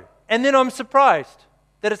yellow. And then I'm surprised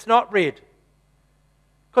that it's not red.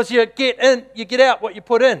 Because you get out what you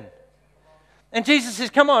put in. And Jesus says,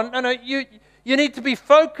 come on, you need to be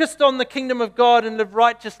focused on the kingdom of God and live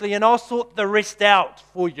righteously, and I'll sort the rest out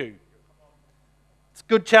for you. It's a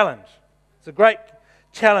good challenge. It's a great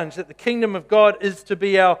challenge that the kingdom of God is to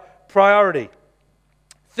be our priority.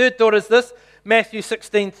 Third thought is this, Matthew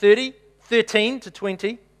 13 to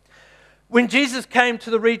 20. When Jesus came to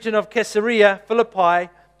the region of Caesarea Philippi,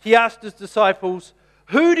 he asked his disciples,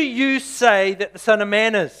 "Who do you say that the Son of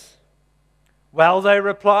Man is?" "Well," they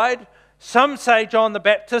replied, "some say John the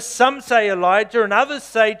Baptist, some say Elijah, and others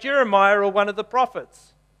say Jeremiah or one of the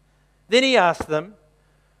prophets." Then he asked them,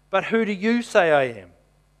 "But who do you say I am?"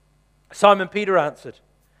 Simon Peter answered,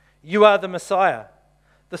 "You are the Messiah,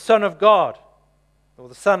 the Son of God," or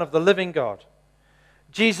the Son of the living God.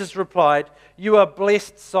 Jesus replied, "You are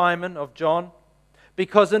blessed, Simon of John,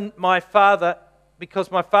 because my Father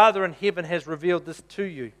in heaven has revealed this to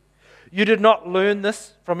you. You did not learn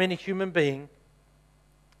this from any human being.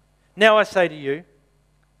 Now I say to you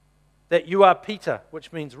that you are Peter,"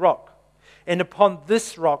 which means rock, "and upon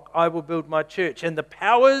this rock I will build my church, and the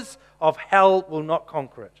powers of hell will not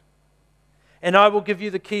conquer it. And I will give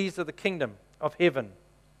you the keys of the kingdom of heaven.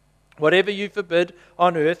 Whatever you forbid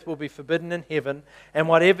on earth will be forbidden in heaven, and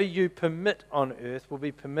whatever you permit on earth will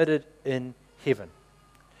be permitted in heaven."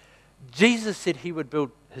 Jesus said he would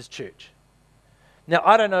build his church. Now,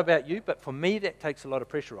 I don't know about you, but for me, that takes a lot of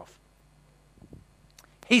pressure off.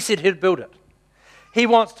 He said he'd build it. He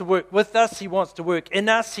wants to work with us. He wants to work in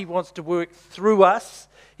us. He wants to work through us.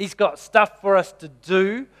 He's got stuff for us to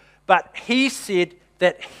do, but he said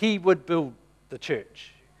that he would build the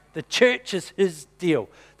church. The church is his deal.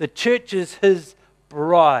 The church is his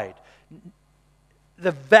bride.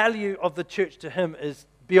 The value of the church to him is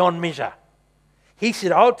beyond measure. He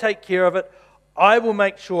said, "I'll take care of it. I will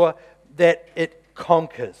make sure that it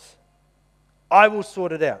conquers. I will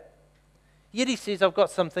sort it out." Yet he says, "I've got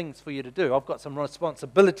some things for you to do. I've got some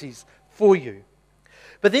responsibilities for you."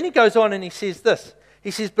 But then he goes on and he says this.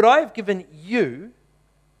 He says, "But I have given you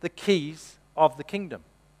the keys of the kingdom."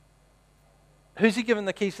 Who's he given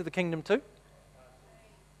the keys of the kingdom to?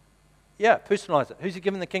 Yeah, personalize it. Who's he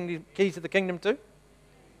given the keys of the kingdom to?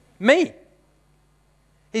 Me.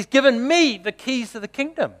 He's given me the keys of the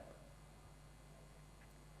kingdom.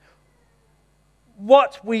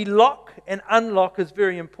 What we lock and unlock is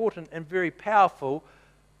very important and very powerful,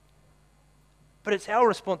 but it's our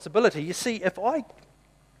responsibility. You see, if I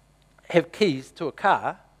have keys to a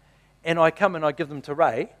car and I come and I give them to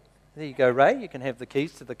Ray, there you go, Ray, you can have the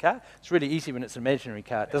keys to the car. It's really easy when it's an imaginary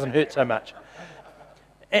car. It doesn't hurt so much.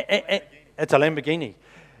 It's a Lamborghini.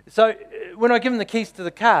 So when I give him the keys to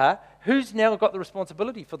the car, who's now got the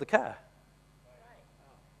responsibility for the car?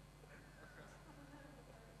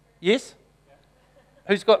 Yes?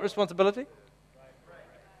 Who's got responsibility?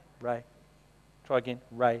 Ray. Try again.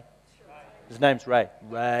 Ray. His name's Ray.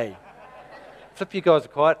 Ray. Flip, you guys are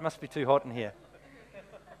quiet. It must be too hot in here.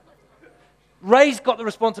 Ray's got the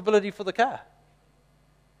responsibility for the car.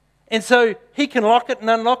 And so he can lock it and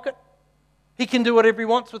unlock it. He can do whatever he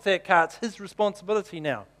wants with that car. It's his responsibility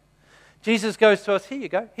now. Jesus goes to us, "Here you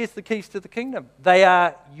go. Here's the keys to the kingdom. They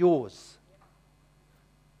are yours.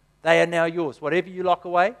 They are now yours. Whatever you lock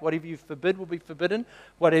away, whatever you forbid will be forbidden.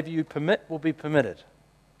 Whatever you permit will be permitted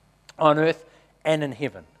on earth and in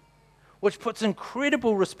heaven." Which puts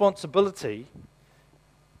incredible responsibility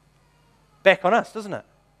back on us, doesn't it?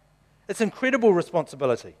 It's incredible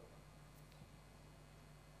responsibility.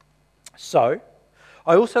 So,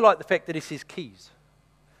 I also like the fact that he says keys.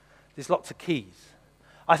 There's lots of keys.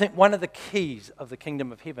 I think one of the keys of the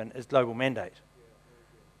kingdom of heaven is global mandate.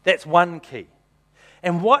 That's one key.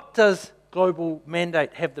 And what does global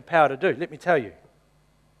mandate have the power to do? Let me tell you.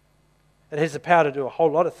 It has the power to do a whole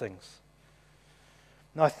lot of things.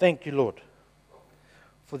 And I thank you, Lord,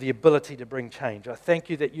 for the ability to bring change. I thank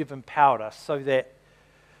you that you've empowered us so that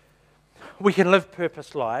we can live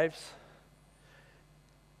purpose lives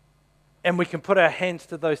and we can put our hands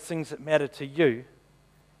to those things that matter to you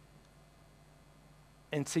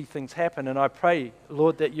and see things happen. And I pray,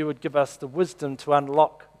 Lord, that you would give us the wisdom to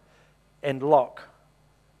unlock and lock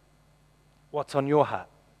what's on your heart.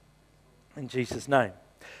 In Jesus' name.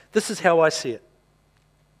 This is how I see it.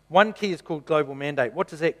 One key is called global mandate. What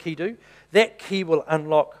does that key do? That key will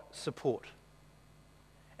unlock support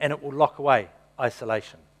and it will lock away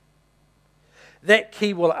isolation. That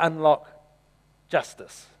key will unlock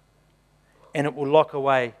justice and it will lock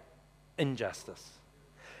away injustice.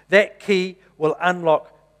 That key will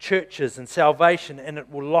unlock churches and salvation and it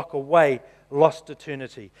will lock away lost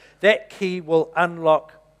eternity. That key will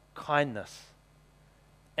unlock kindness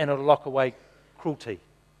and it will lock away cruelty.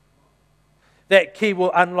 That key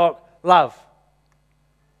will unlock love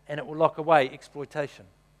and it will lock away exploitation.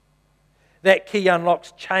 That key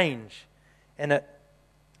unlocks change and it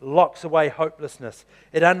locks away hopelessness.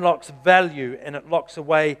 It unlocks value and it locks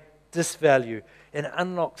away disvalue. And it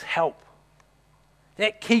unlocks help.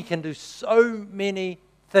 That key can do so many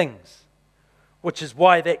things. which is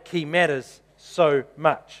why that key matters so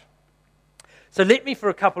much. So let me, for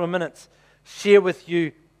a couple of minutes, share with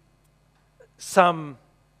you some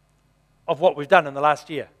of what we've done in the last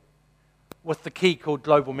year with the key called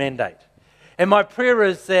Global Mandate. And my prayer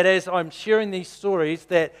is that as I'm sharing these stories,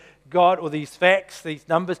 that God, or these facts, these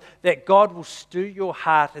numbers, that God will stir your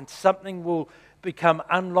heart and something will become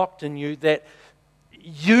unlocked in you, that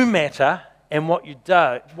you matter and what you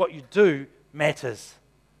do matters.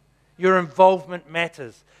 Your involvement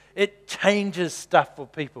matters. It changes stuff for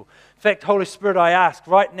people. In fact, Holy Spirit, I ask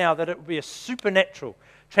right now that it would be a supernatural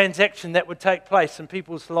transaction that would take place in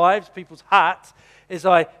people's lives, people's hearts, as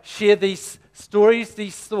I share these stories,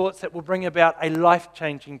 these thoughts that will bring about a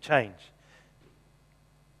life-changing change.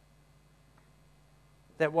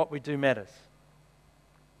 That what we do matters.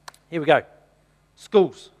 Here we go.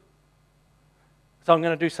 Schools. So I'm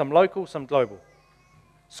going to do some local, some global.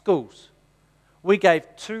 Schools. We gave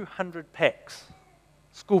 200 packs,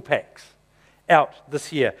 school packs, out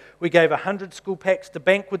this year. We gave 100 school packs to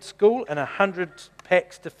Bankwood School and 100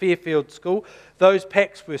 packs to Fairfield School. Those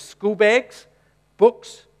packs were school bags,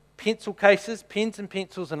 books, pencil cases, pens and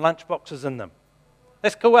pencils, and lunch boxes in them.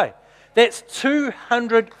 That's cool, eh? That's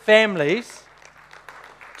 200 families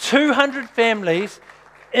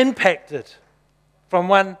impacted from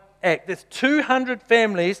one act. There's 200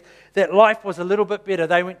 families that life was a little bit better.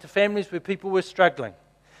 They went to families where people were struggling.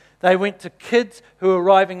 They went to kids who were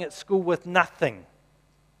arriving at school with nothing.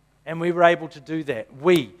 And we were able to do that.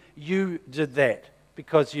 You did that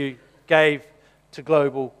because you gave to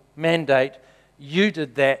Global Mandate. You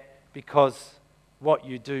did that because what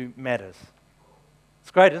you do matters.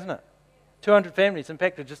 It's great, isn't it? 200 families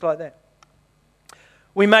impacted just like that.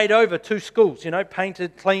 We made over 2 schools,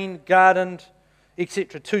 painted, cleaned, gardened,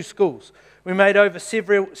 etc. 2 schools. We made over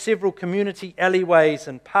several community alleyways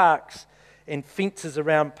and parks and fences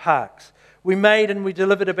around parks. We made and we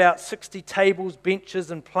delivered about 60 tables, benches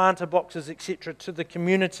and planter boxes, etc. to the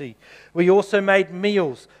community. We also made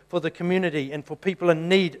meals for the community and for people in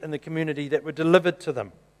need in the community that were delivered to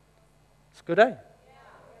them. It's good, eh? I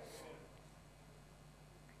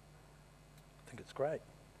think it's great.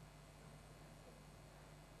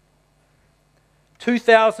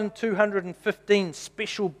 2,215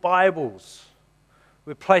 special Bibles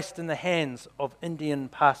were placed in the hands of Indian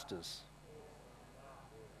pastors.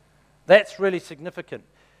 That's really significant.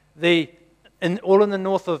 All in the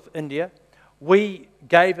north of India, we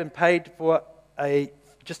gave and paid for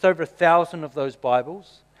just over 1,000 of those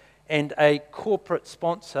Bibles, and a corporate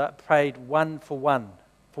sponsor paid 1 for 1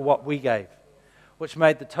 for what we gave, which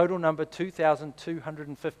made the total number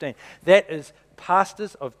 2,215. That is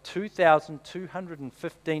pastors of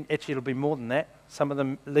 2,215. Actually, it'll be more than that. Some of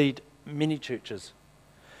them lead many churches.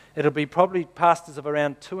 It'll be probably pastors of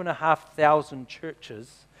around 2,500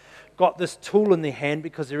 churches got this tool in their hand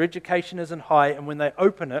because their education isn't high, and when they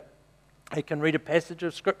open it, they can read a passage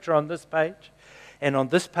of Scripture on this page, and on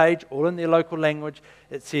this page, all in their local language,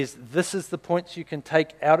 it says, this is the points you can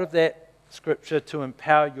take out of that Scripture to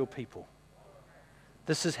empower your people.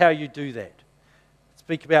 This is how you do that.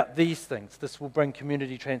 Speak about these things. This will bring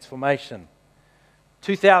community transformation.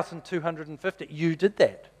 2,250. You did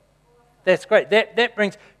that. That's great. That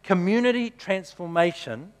brings community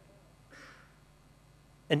transformation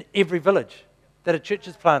in every village that a church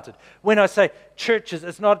is planted. When I say churches,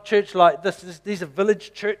 it's not a church like this. These are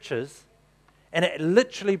village churches, and it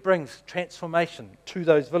literally brings transformation to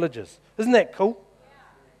those villages. Isn't that cool?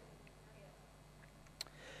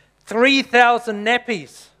 3,000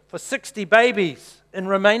 nappies for 60 babies in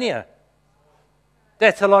Romania.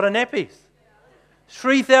 That's a lot of nappies.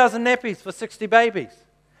 3,000 nappies for 60 babies.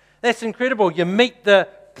 That's incredible. You meet the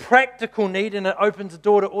practical need, and it opens the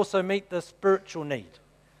door to also meet the spiritual need.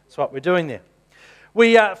 That's what we're doing there.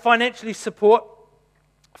 We financially support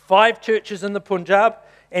 5 churches in the Punjab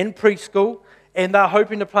and preschool, and they're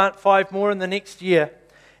hoping to plant 5 more in the next year.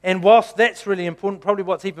 And whilst that's really important, probably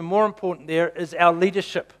what's even more important there is our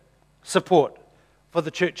leadership support for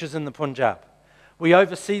the churches in the Punjab. We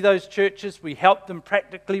oversee those churches, we help them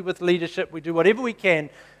practically with leadership, we do whatever we can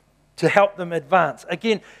to help them advance.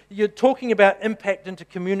 Again, you're talking about impact into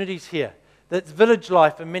communities here. That's village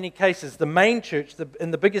life in many cases. The main church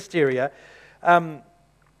in the biggest area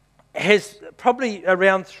has probably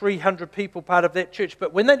around 300 people part of that church,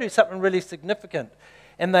 but when they do something really significant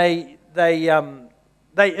and they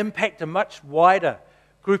impact a much wider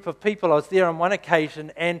group of people. I was there on one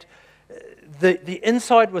occasion, and the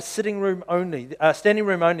inside was standing room only.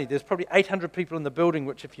 There's probably 800 people in the building,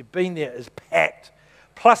 which if you've been there is packed,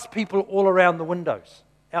 plus people all around the windows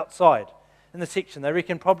outside in the section. They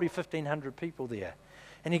reckon probably 1,500 people there.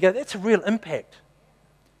 And you go, that's a real impact.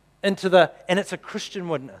 and it's a Christian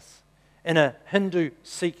witness in a Hindu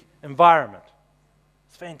Sikh environment.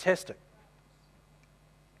 It's fantastic.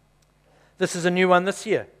 This is a new one this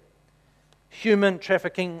year. Human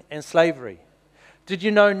trafficking and slavery. Did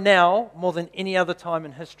you know now, more than any other time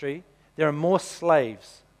in history, there are more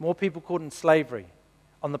slaves, more people caught in slavery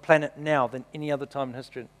on the planet now than any other time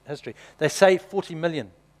in history. They say 40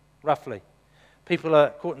 million, roughly. People are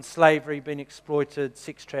caught in slavery, being exploited,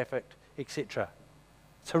 sex trafficked, etc.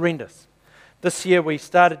 It's horrendous. This year we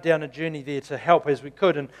started down a journey there to help as we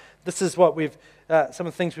could, and this is what some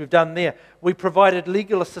of the things we've done there. We provided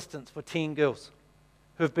legal assistance for 10 girls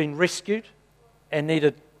who have been rescued and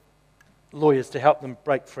needed lawyers to help them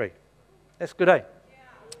break free. That's good, eh?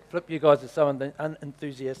 Flip, you guys are so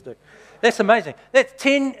unenthusiastic. That's amazing. That's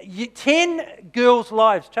 10 girls'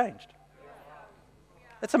 lives changed.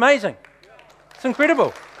 That's amazing. It's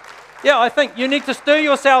incredible. Yeah, I think you need to stir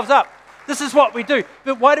yourselves up. This is what we do.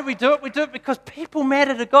 But why do we do it? We do it because people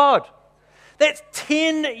matter to God. That's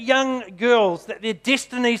 10 young girls that their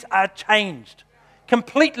destinies are changed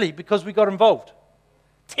completely because we got involved.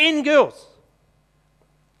 10 girls.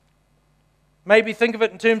 Maybe think of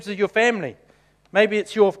it in terms of your family. Maybe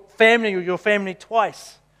it's your family or your family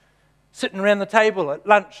twice sitting around the table at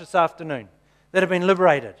lunch this afternoon that have been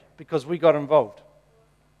liberated because we got involved.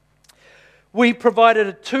 We provided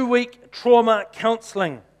a 2-week trauma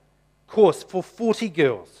counselling course for 40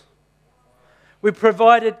 girls. We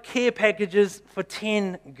provided care packages for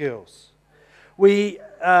 10 girls. We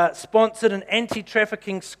sponsored an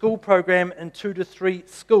anti-trafficking school program in 2 to 3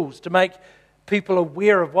 schools to make people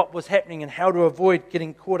aware of what was happening and how to avoid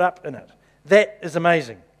getting caught up in it. That is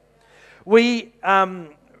amazing. We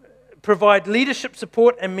provide leadership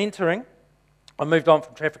support and mentoring. I moved on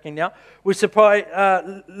from trafficking now. We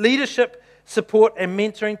supply leadership support and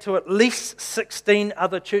mentoring to at least 16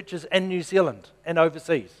 other churches in New Zealand and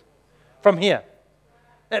overseas. From here.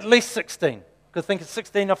 At least 16. Because I think it's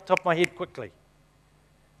 16 off the top of my head quickly.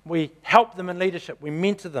 We help them in leadership. We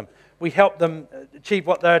mentor them. We help them achieve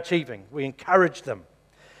what they're achieving. We encourage them.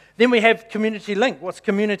 Then we have Community Link. What's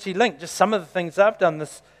Community Link? Just some of the things I've done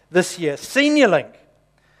this year. Senior Link.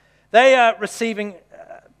 They are receiving,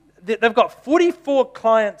 they've got 44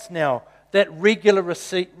 clients now that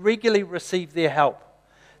regularly receive their help.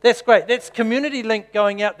 That's great. That's Community Link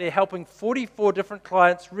going out there helping 44 different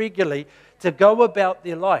clients regularly to go about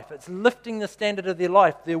their life. It's lifting the standard of their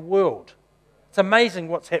life, their world. It's amazing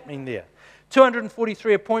what's happening there.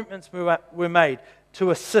 243 appointments were made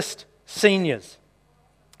to assist seniors.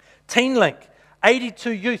 Teen Link,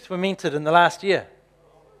 82 youth were mentored in the last year.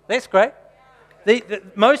 That's great.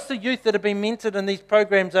 Most of the youth that have been mentored in these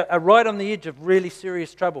programs are right on the edge of really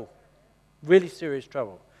serious trouble. Really serious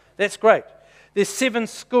trouble. That's great. There's 7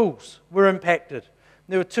 schools were impacted.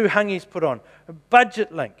 There were 2 hangis put on. A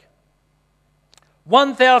Budget Link.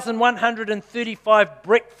 1,135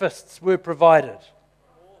 breakfasts were provided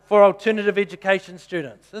for alternative education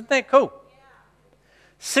students. Isn't that cool?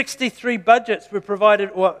 63 budgets were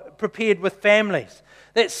provided or prepared with families.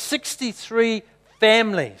 That's 63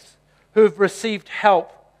 families who have received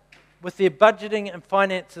help with their budgeting and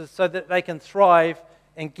finances so that they can thrive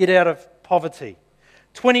and get out of poverty.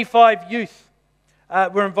 25 youth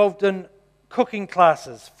were involved in cooking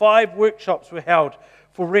classes. 5 workshops were held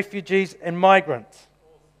for refugees and migrants.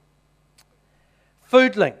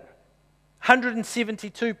 Food Link.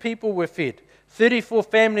 172 people were fed. 34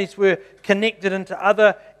 families were connected into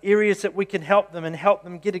other areas that we can help them and help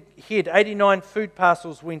them get ahead. 89 food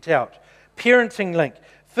parcels went out. Parenting Link.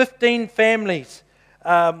 15 families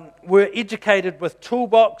were educated with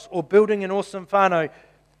Toolbox or Building an Awesome Whānau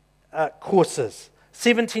courses.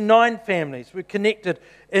 79 families were connected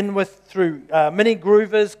in with through mini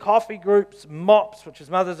groovers, coffee groups, MOPS, which is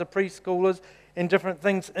mothers of preschoolers, and different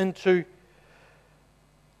things into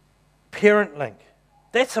Parent Link.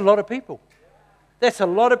 That's a lot of people. That's a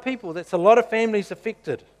lot of people. That's a lot of families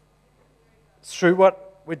affected. It's through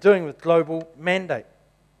what we're doing with Global Mandate.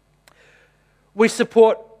 We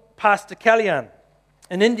support Pastor Kalyan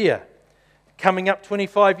in India, coming up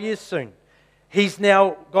 25 years soon. He's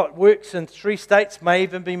now got works in 3 states, may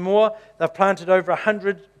even be more. They've planted over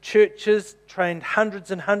 100 churches, trained hundreds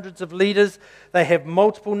and hundreds of leaders. They have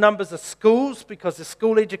multiple numbers of schools because the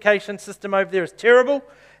school education system over there is terrible,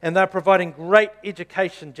 and they're providing great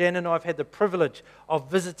education. Jan and I have had the privilege of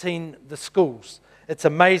visiting the schools. It's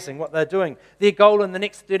amazing what they're doing. Their goal in the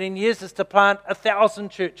next 13 years is to plant 1,000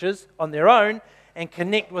 churches on their own and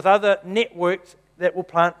connect with other networks that will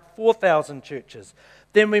plant 4,000 churches.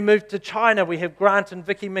 Then we moved to China. We have Grant and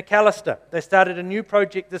Vicky McAllister. They started a new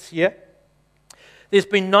project this year. There's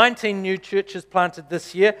been 19 new churches planted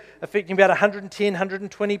this year, affecting about 110,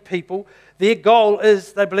 120 people. Their goal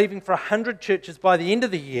is they're believing for 100 churches by the end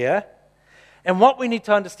of the year. And what we need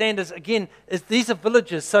to understand is, again, is these are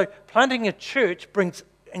villages. So planting a church brings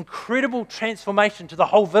incredible transformation to the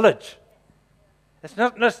whole village. It's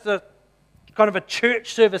not just a kind of a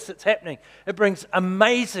church service that's happening. It brings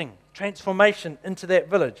amazing transformation into that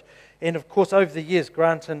village. And of course, over the years,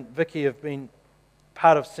 Grant and Vicky have been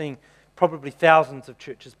part of seeing probably thousands of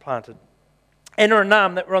churches planted. Anna and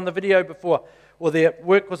Nam that were on the video before, or their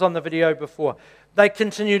work was on the video before, they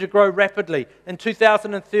continue to grow rapidly. In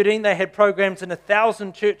 2013, they had programs in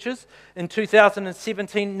 1,000 churches. In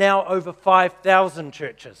 2017, now over 5,000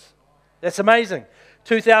 churches. That's amazing.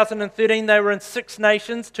 2013, they were in 6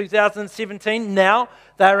 nations. 2017, now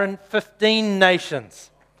they're in 15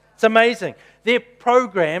 nations. It's amazing. Their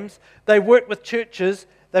programs, they work with churches.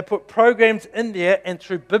 They put programs in there, and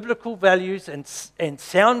through biblical values and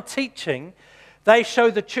sound teaching, they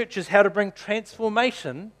show the churches how to bring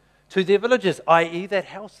transformation to their villages, i.e. that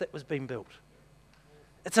house that was being built.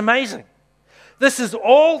 It's amazing. This is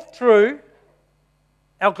all through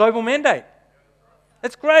our global mandate.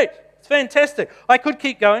 It's great. It's fantastic. I could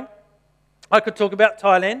keep going. I could talk about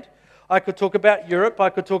Thailand. I could talk about Europe. I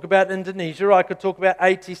could talk about Indonesia. I could talk about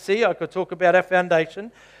ATC. I could talk about our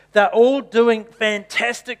foundation. They're all doing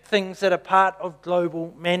fantastic things that are part of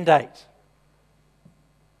global mandate.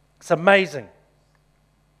 It's amazing.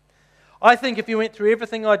 I think if you went through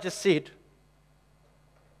everything I just said,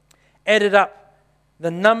 added up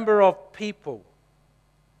the number of people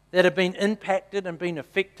that have been impacted and been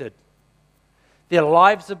affected, their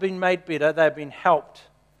lives have been made better, they've been helped,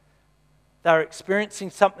 they're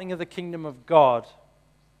experiencing something of the kingdom of God,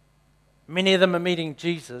 many of them are meeting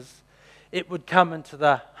Jesus, it would come into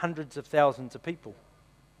the hundreds of thousands of people.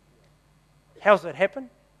 How's that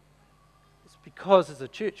happen? It's because as a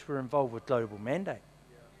church we're involved with global mandate.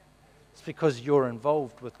 It's because you're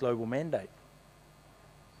involved with global mandate.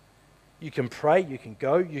 You can pray, you can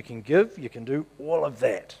go, you can give, you can do all of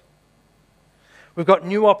that. We've got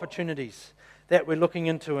new opportunities that we're looking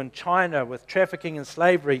into in China with trafficking and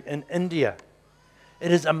slavery in India.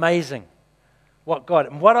 It is amazing what God,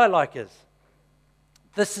 and what I like is,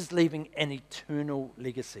 this is leaving an eternal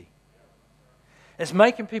legacy. It's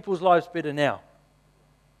making people's lives better now.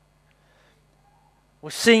 We're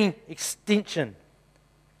seeing extension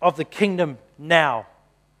of the kingdom now.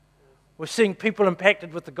 We're seeing people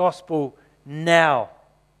impacted with the gospel now.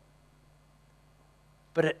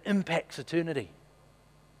 But it impacts eternity.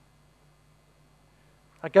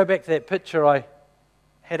 I go back to that picture I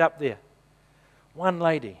had up there. One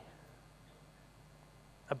lady,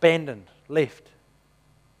 abandoned, left.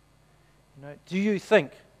 You know, do you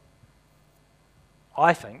think,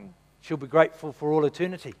 I think, she'll be grateful for all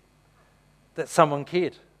eternity that someone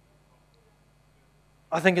cared?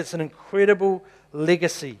 I think it's an incredible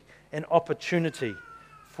legacy and opportunity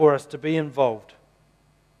for us to be involved.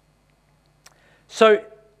 So,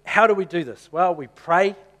 how do we do this? Well, we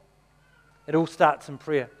pray. It all starts in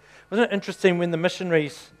prayer. Wasn't it interesting when the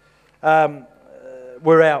missionaries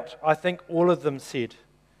were out? I think all of them said,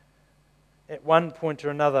 at one point or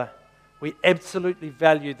another, we absolutely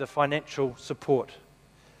value the financial support,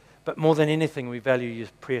 but more than anything, we value your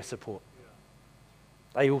prayer support.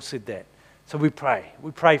 They all said that. So we pray.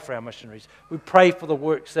 We pray for our missionaries. We pray for the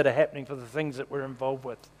works that are happening, for the things that we're involved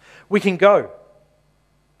with. We can go.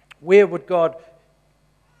 Where would God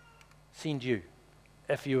send you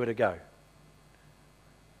if you were to go?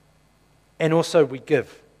 And also we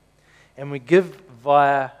give. And we give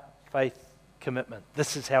via faith commitment.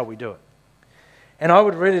 This is how we do it. And I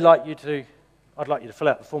would really like you to, I'd like you to fill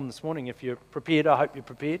out the form this morning if you're prepared. I hope you're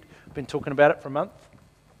prepared. I've been talking about it for a month.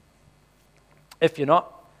 If you're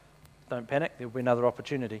not, don't panic, there'll be another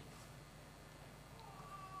opportunity.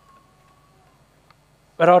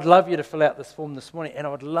 But I'd love you to fill out this form this morning, and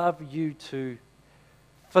I would love you to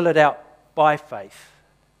fill it out by faith.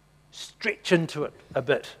 Stretch into it a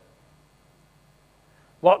bit.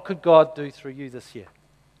 What could God do through you this year?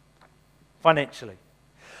 Financially.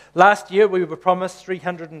 Last year we were promised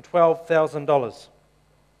 $312,000,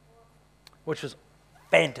 which was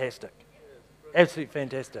fantastic. Absolutely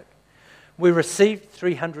fantastic. We received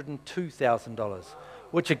 $302,000,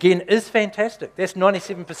 which again is fantastic. That's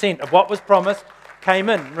 97% of what was promised came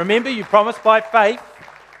in. Remember, you promised by faith,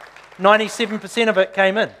 97% of it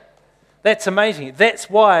came in. That's amazing. That's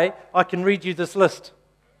why I can read you this list.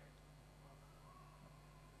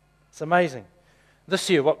 It's amazing. This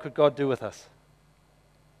year, what could God do with us?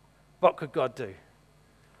 What could God do?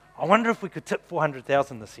 I wonder if we could tip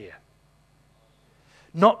 400,000 this year.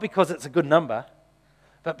 Not because it's a good number,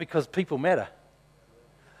 but because people matter.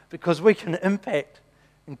 because we can impact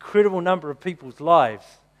an incredible number of people's lives.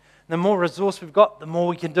 The more resource we've got, the more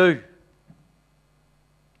we can do.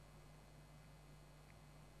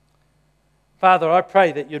 Father, I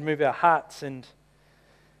pray that you'd move our hearts and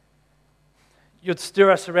you'd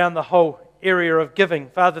stir us around the whole area of giving.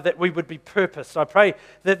 Father, that we would be purposed. I pray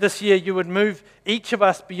that this year you would move each of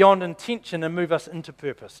us beyond intention and move us into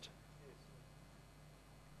purpose.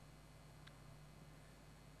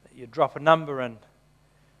 That you'd drop a number in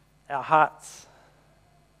our hearts,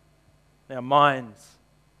 our minds,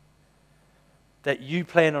 that you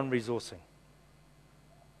plan on resourcing.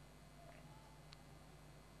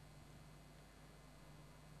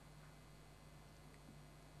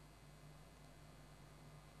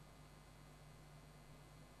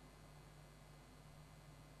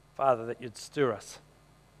 Father, that you'd stir us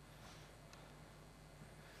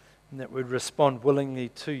and that we'd respond willingly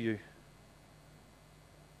to you.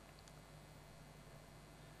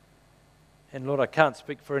 And Lord, I can't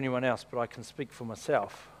speak for anyone else, but I can speak for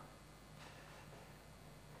myself.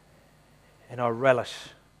 And I relish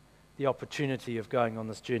the opportunity of going on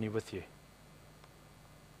this journey with you.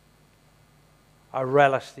 I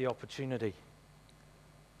relish the opportunity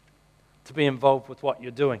to be involved with what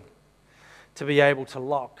you're doing, to be able to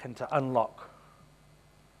lock and to unlock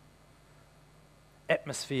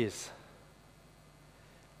atmospheres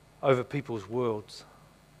over people's worlds.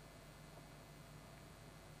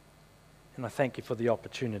 And I thank you for the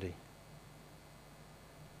opportunity.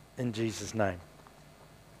 In Jesus' name.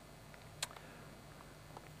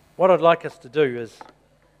 What I'd like us to do is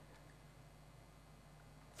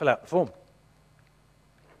fill out the form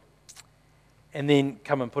and then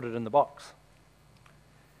come and put it in the box.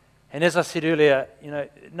 And as I said earlier,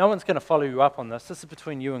 no one's going to follow you up on this. This is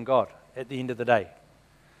between you and God at the end of the day.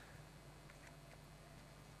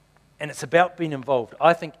 And it's about being involved.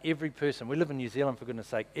 I think every person, we live in New Zealand for goodness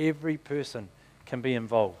sake, every person can be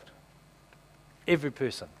involved. Every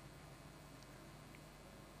person.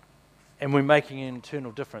 And we're making an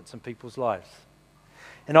internal difference in people's lives.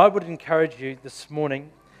 And I would encourage you this morning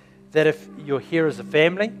that if you're here as a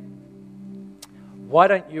family, why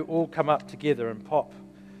don't you all come up together and pop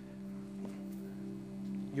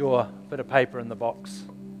your bit of paper in the box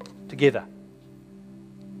together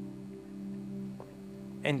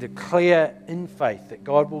and declare in faith that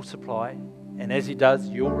God will supply, and as he does,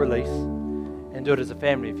 you'll release, and do it as a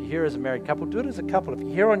family. If you're here as a married couple, do it as a couple. If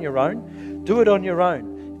you're here on your own, do it on your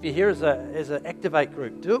own. If you're here as an Activate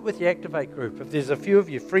group, do it with your Activate group. If there's a few of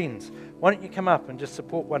your friends, why don't you come up and just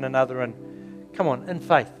support one another and come on, in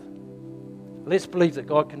faith. Let's believe that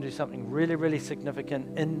God can do something really, really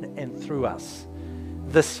significant in and through us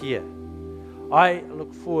this year. I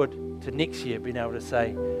look forward to next year being able to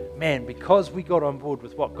say, man, because we got on board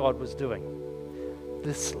with what God was doing,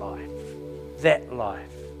 this life, that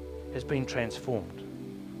life has been transformed.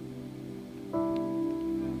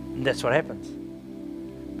 And that's what happens.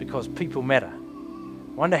 Because people matter.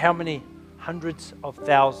 I wonder how many hundreds of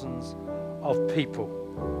thousands of people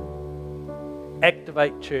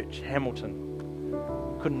Activate Church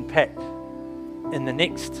Hamilton could impact in the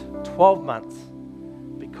next 12 months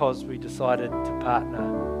because we decided to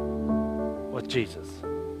partner with Jesus.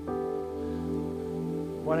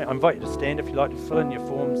 Why don't I invite you to stand if you'd like to fill in your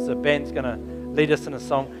forms. The band's going to lead us in a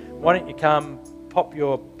song. Why don't you come, pop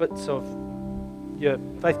your bits of your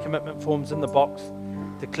faith commitment forms in the box,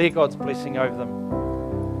 declare God's blessing over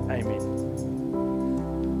them. Amen.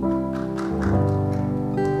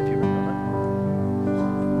 The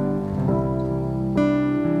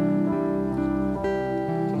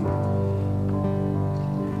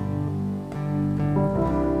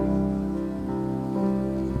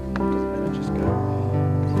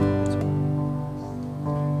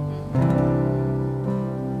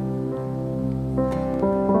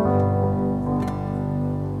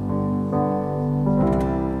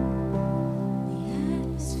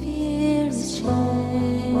atmosphere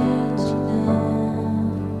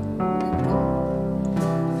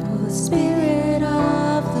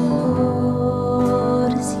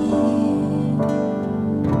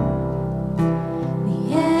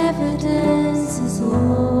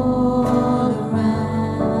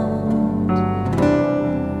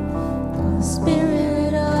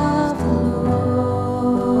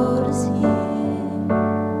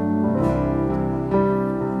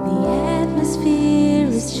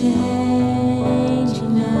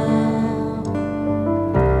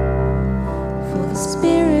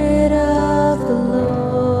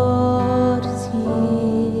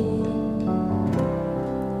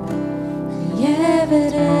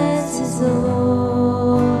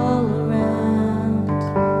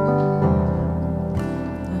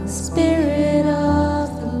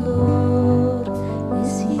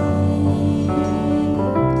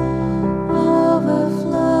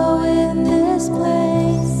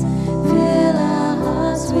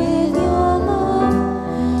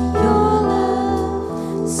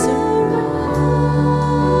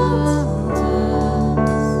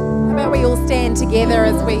stand together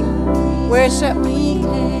as we worship. We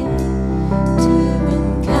came to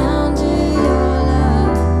encounter your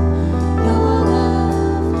love. Your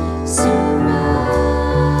love surrounds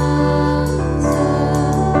us.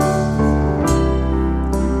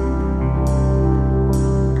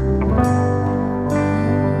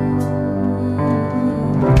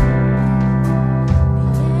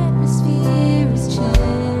 The atmosphere is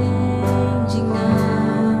changing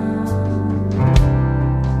now.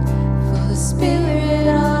 For the Spirit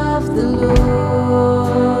of the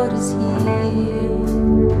Lord is here.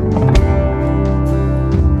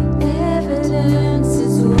 The evidence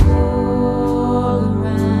is all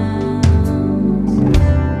around.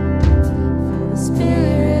 For the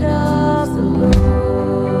Spirit of the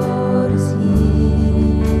Lord is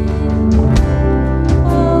here.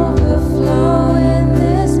 Overflow in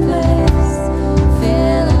this place.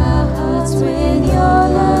 Fill our hearts with your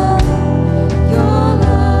love. Your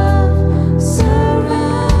love surrounds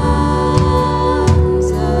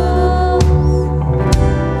us.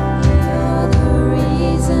 You're the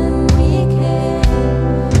reason we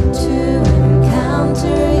came to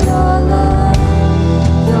encounter your love.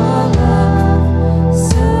 Your love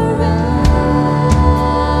surrounds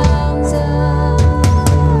us.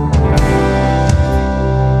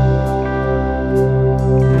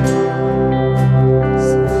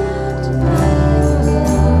 Surrounded by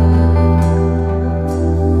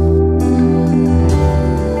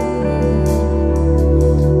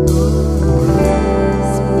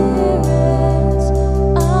Spirit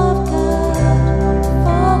of God,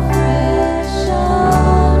 fall fresh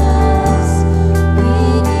on us.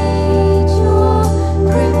 We need your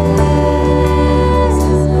presence. Your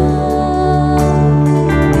kingdom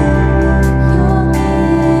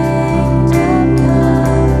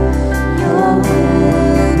come, your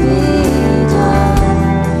will be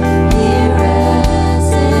done, here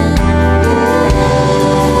as in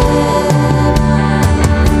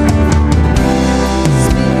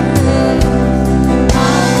Spirit of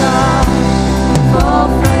God, fall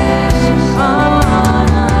fresh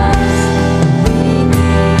on us. We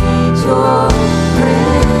need your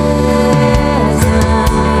presence.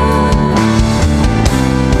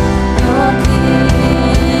 Your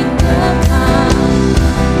kingdom come,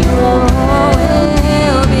 your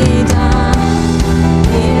will be done,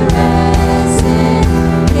 here as in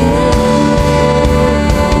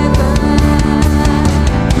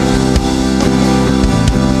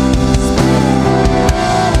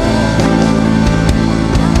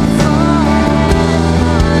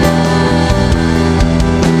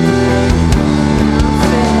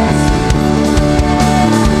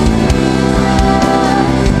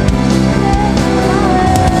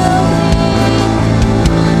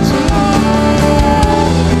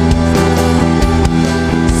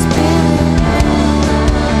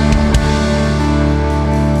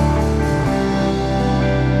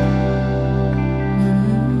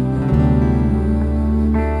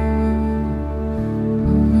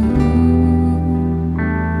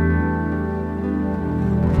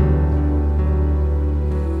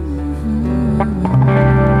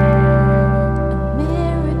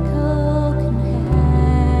miracle can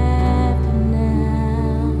happen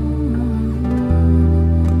now.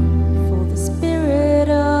 For the Spirit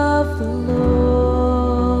of the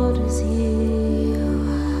Lord is here.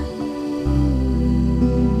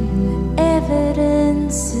 The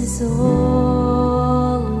evidence is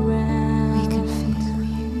all around. We can feel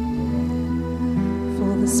you.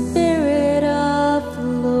 For the Spirit of the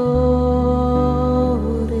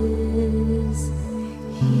Lord is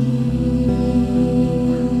here.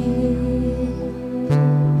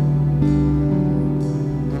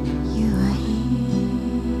 You are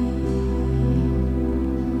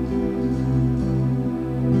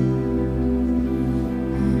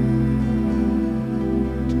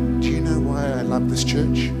Do you know why I love this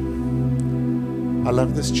church? I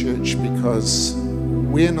love this church because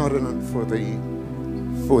we're not in it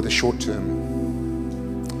for the short term.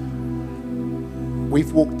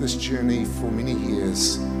 We've walked this journey for many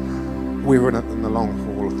years. We're in it in the long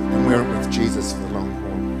haul, and we're in it with Jesus for the long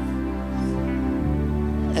haul.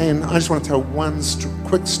 And I just want to tell one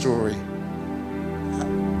quick story.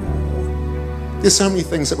 There's so many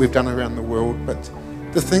things that we've done around the world, but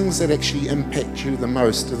the things that actually impact you the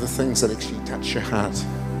most are the things that actually touch your heart.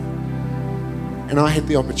 And I had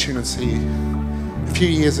the opportunity a few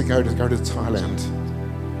years ago to go to Thailand.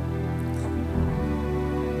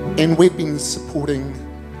 And we've been supporting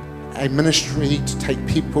a ministry to take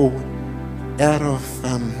people out of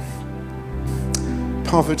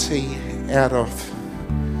poverty, out of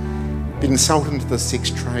being sold into the sex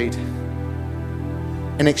trade,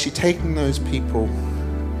 and actually taking those people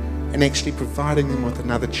and actually providing them with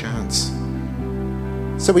another chance.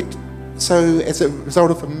 So as a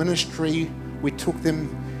result of a ministry, we took them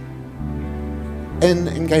in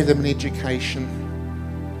and gave them an education,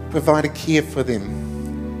 provided care for them.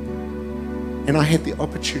 And I had the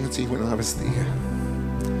opportunity when I was there,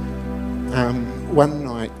 one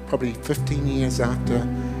night, probably 15 years after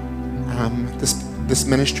this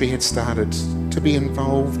ministry had started, to be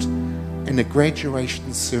involved in a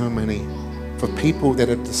graduation ceremony for people that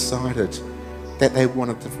had decided that they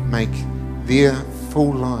wanted to make their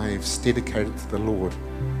full lives dedicated to the Lord.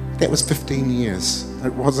 That was 15 years.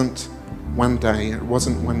 It wasn't one day, it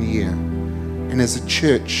wasn't 1 year. And as a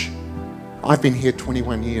church, I've been here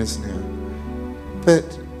 21 years now,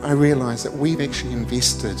 but I realise that we've actually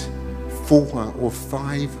invested $4 or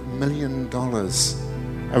 $5 million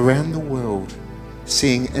around the world,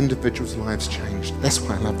 seeing individuals' lives changed. That's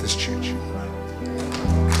why I love this church.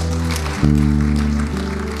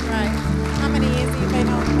 Right. How many years have you been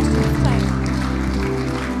on the missions team?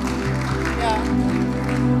 Yeah.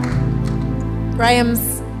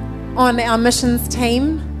 Graham's on our missions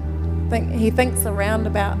team. He thinks around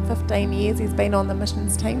about 15 years he's been on the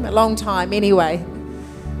missions team. A long time anyway.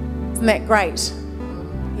 Isn't that great?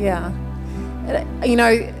 Yeah. You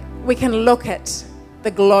know, we can look at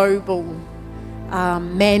the global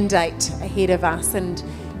mandate ahead of us, and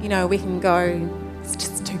you know, we can go, it's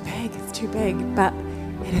just too big, but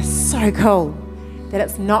it is so cool that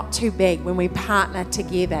it's not too big when we partner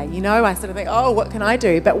together. You know, I sort of think, oh, what can I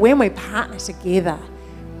do? But when we partner together,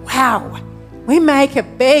 wow, we make a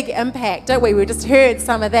big impact, don't we? We just heard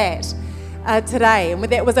some of that today, and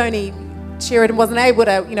that was only, Sheridan wasn't able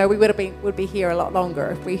to, you know, we would be here a lot longer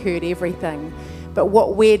if we heard everything. But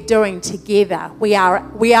what we're doing together, we are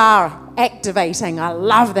activating. I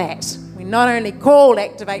love that. We're not only called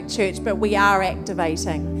Activate Church, but we are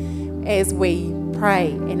activating as we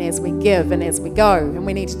pray and as we give and as we go. And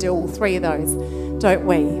we need to do all three of those, don't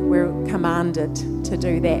we? We're commanded to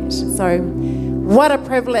do that. So what a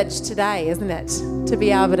privilege today, isn't it? To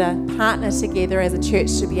be able to partner together as a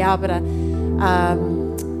church, to be able to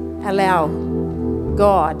allow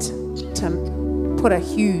God to put a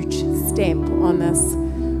huge stamp on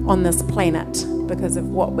this planet because of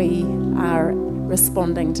what we are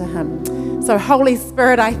responding to Him. So Holy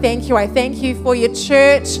Spirit, I thank you. I thank you for your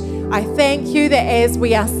church. I thank you that as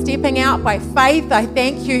we are stepping out by faith, I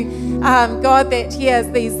thank you, God, that yes,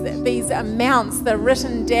 these amounts that are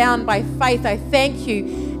written down by faith. I thank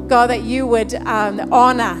you, God, that you would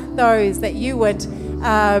honor those, that you would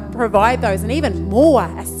provide those, and even more,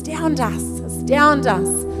 astound us,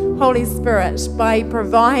 Holy Spirit, by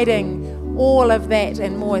providing all of that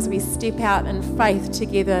and more as we step out in faith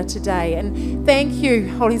together today. And thank you,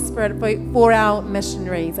 Holy Spirit, for our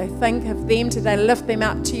missionaries. I think of them today, lift them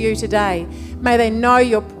up to you today. May they know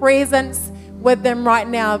your presence with them right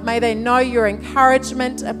now. May they know your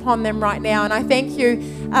encouragement upon them right now. And I thank you,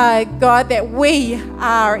 God, that we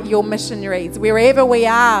are your missionaries. Wherever we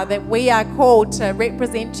are, that we are called to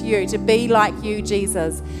represent you, to be like you,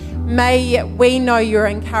 Jesus. May we know your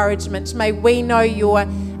encouragement. May we know your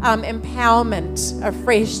empowerment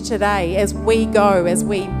afresh today as we go, as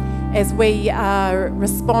we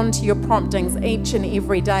respond to your promptings each and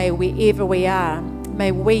every day, wherever we are.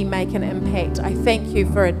 May we make an impact. I thank you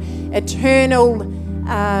for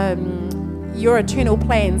your eternal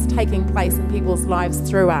plans taking place in people's lives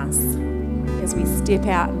through us as we step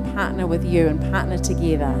out and partner with you and partner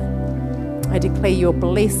together. I declare your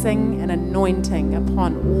blessing and anointing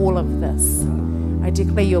upon all of this. I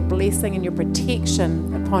declare your blessing and your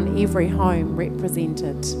protection upon every home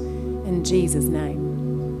represented. In Jesus' name.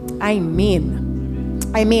 Amen.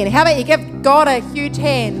 Amen. How about you give God a huge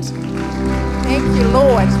hand? Thank you,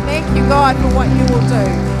 Lord. Thank you, God, for what you will do.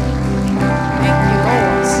 Thank you,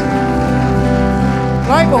 Lord.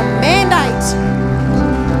 Global mandate.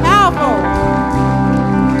 Powerful.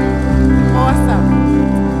 Awesome.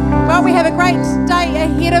 Well, we have a great day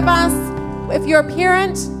ahead of us. If you're a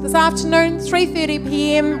parent, this afternoon, 3:30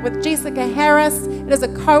 p.m. with Jessica Harris. It is a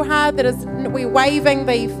kohar that is, we're waiving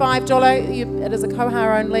the $5. It is a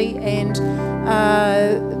kohar only, and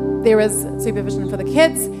there is supervision for the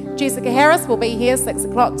kids. Jessica Harris will be here 6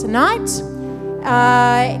 o'clock tonight.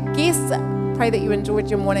 Guests, pray that you enjoyed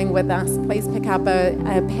your morning with us. Please pick up a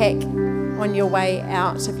pack on your way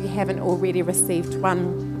out if you haven't already received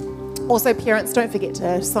one. Also, parents, don't forget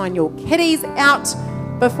to sign your kiddies out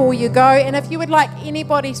before you go. And if you would like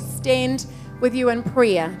anybody to stand with you in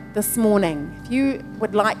prayer this morning, if you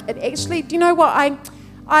would like it, actually, do you know what?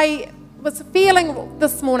 I was feeling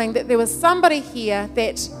this morning that there was somebody here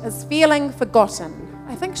that is feeling forgotten.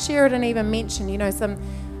 I think Sheridan even mentioned, some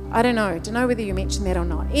I don't know whether you mentioned that or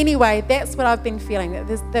not. Anyway, that's what I've been feeling, that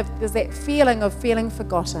there's that feeling of feeling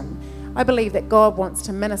forgotten. I believe that God wants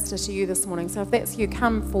to minister to you this morning. So if that's you,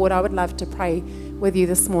 come forward. I would love to pray with you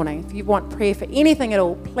this morning. If you want prayer for anything at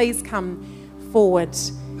all, please come forward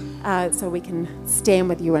so we can stand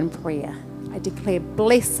with you in prayer. I declare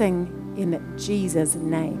blessing in Jesus'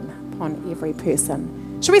 name upon every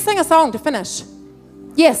person. Should we sing a song to finish?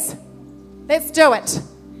 Yes, let's do it.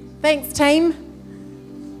 Thanks, team.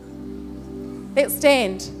 Let's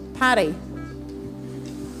stand. Party.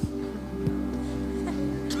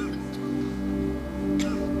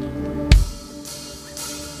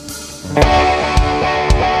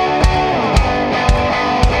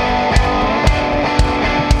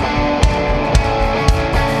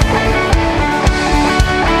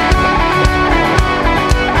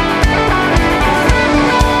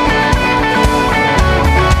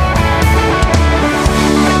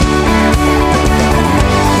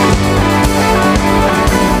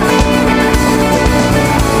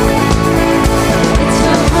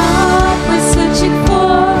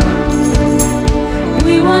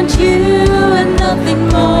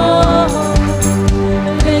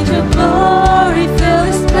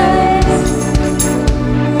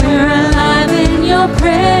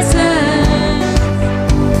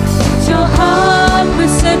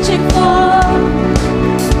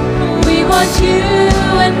 You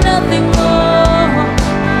and nothing more.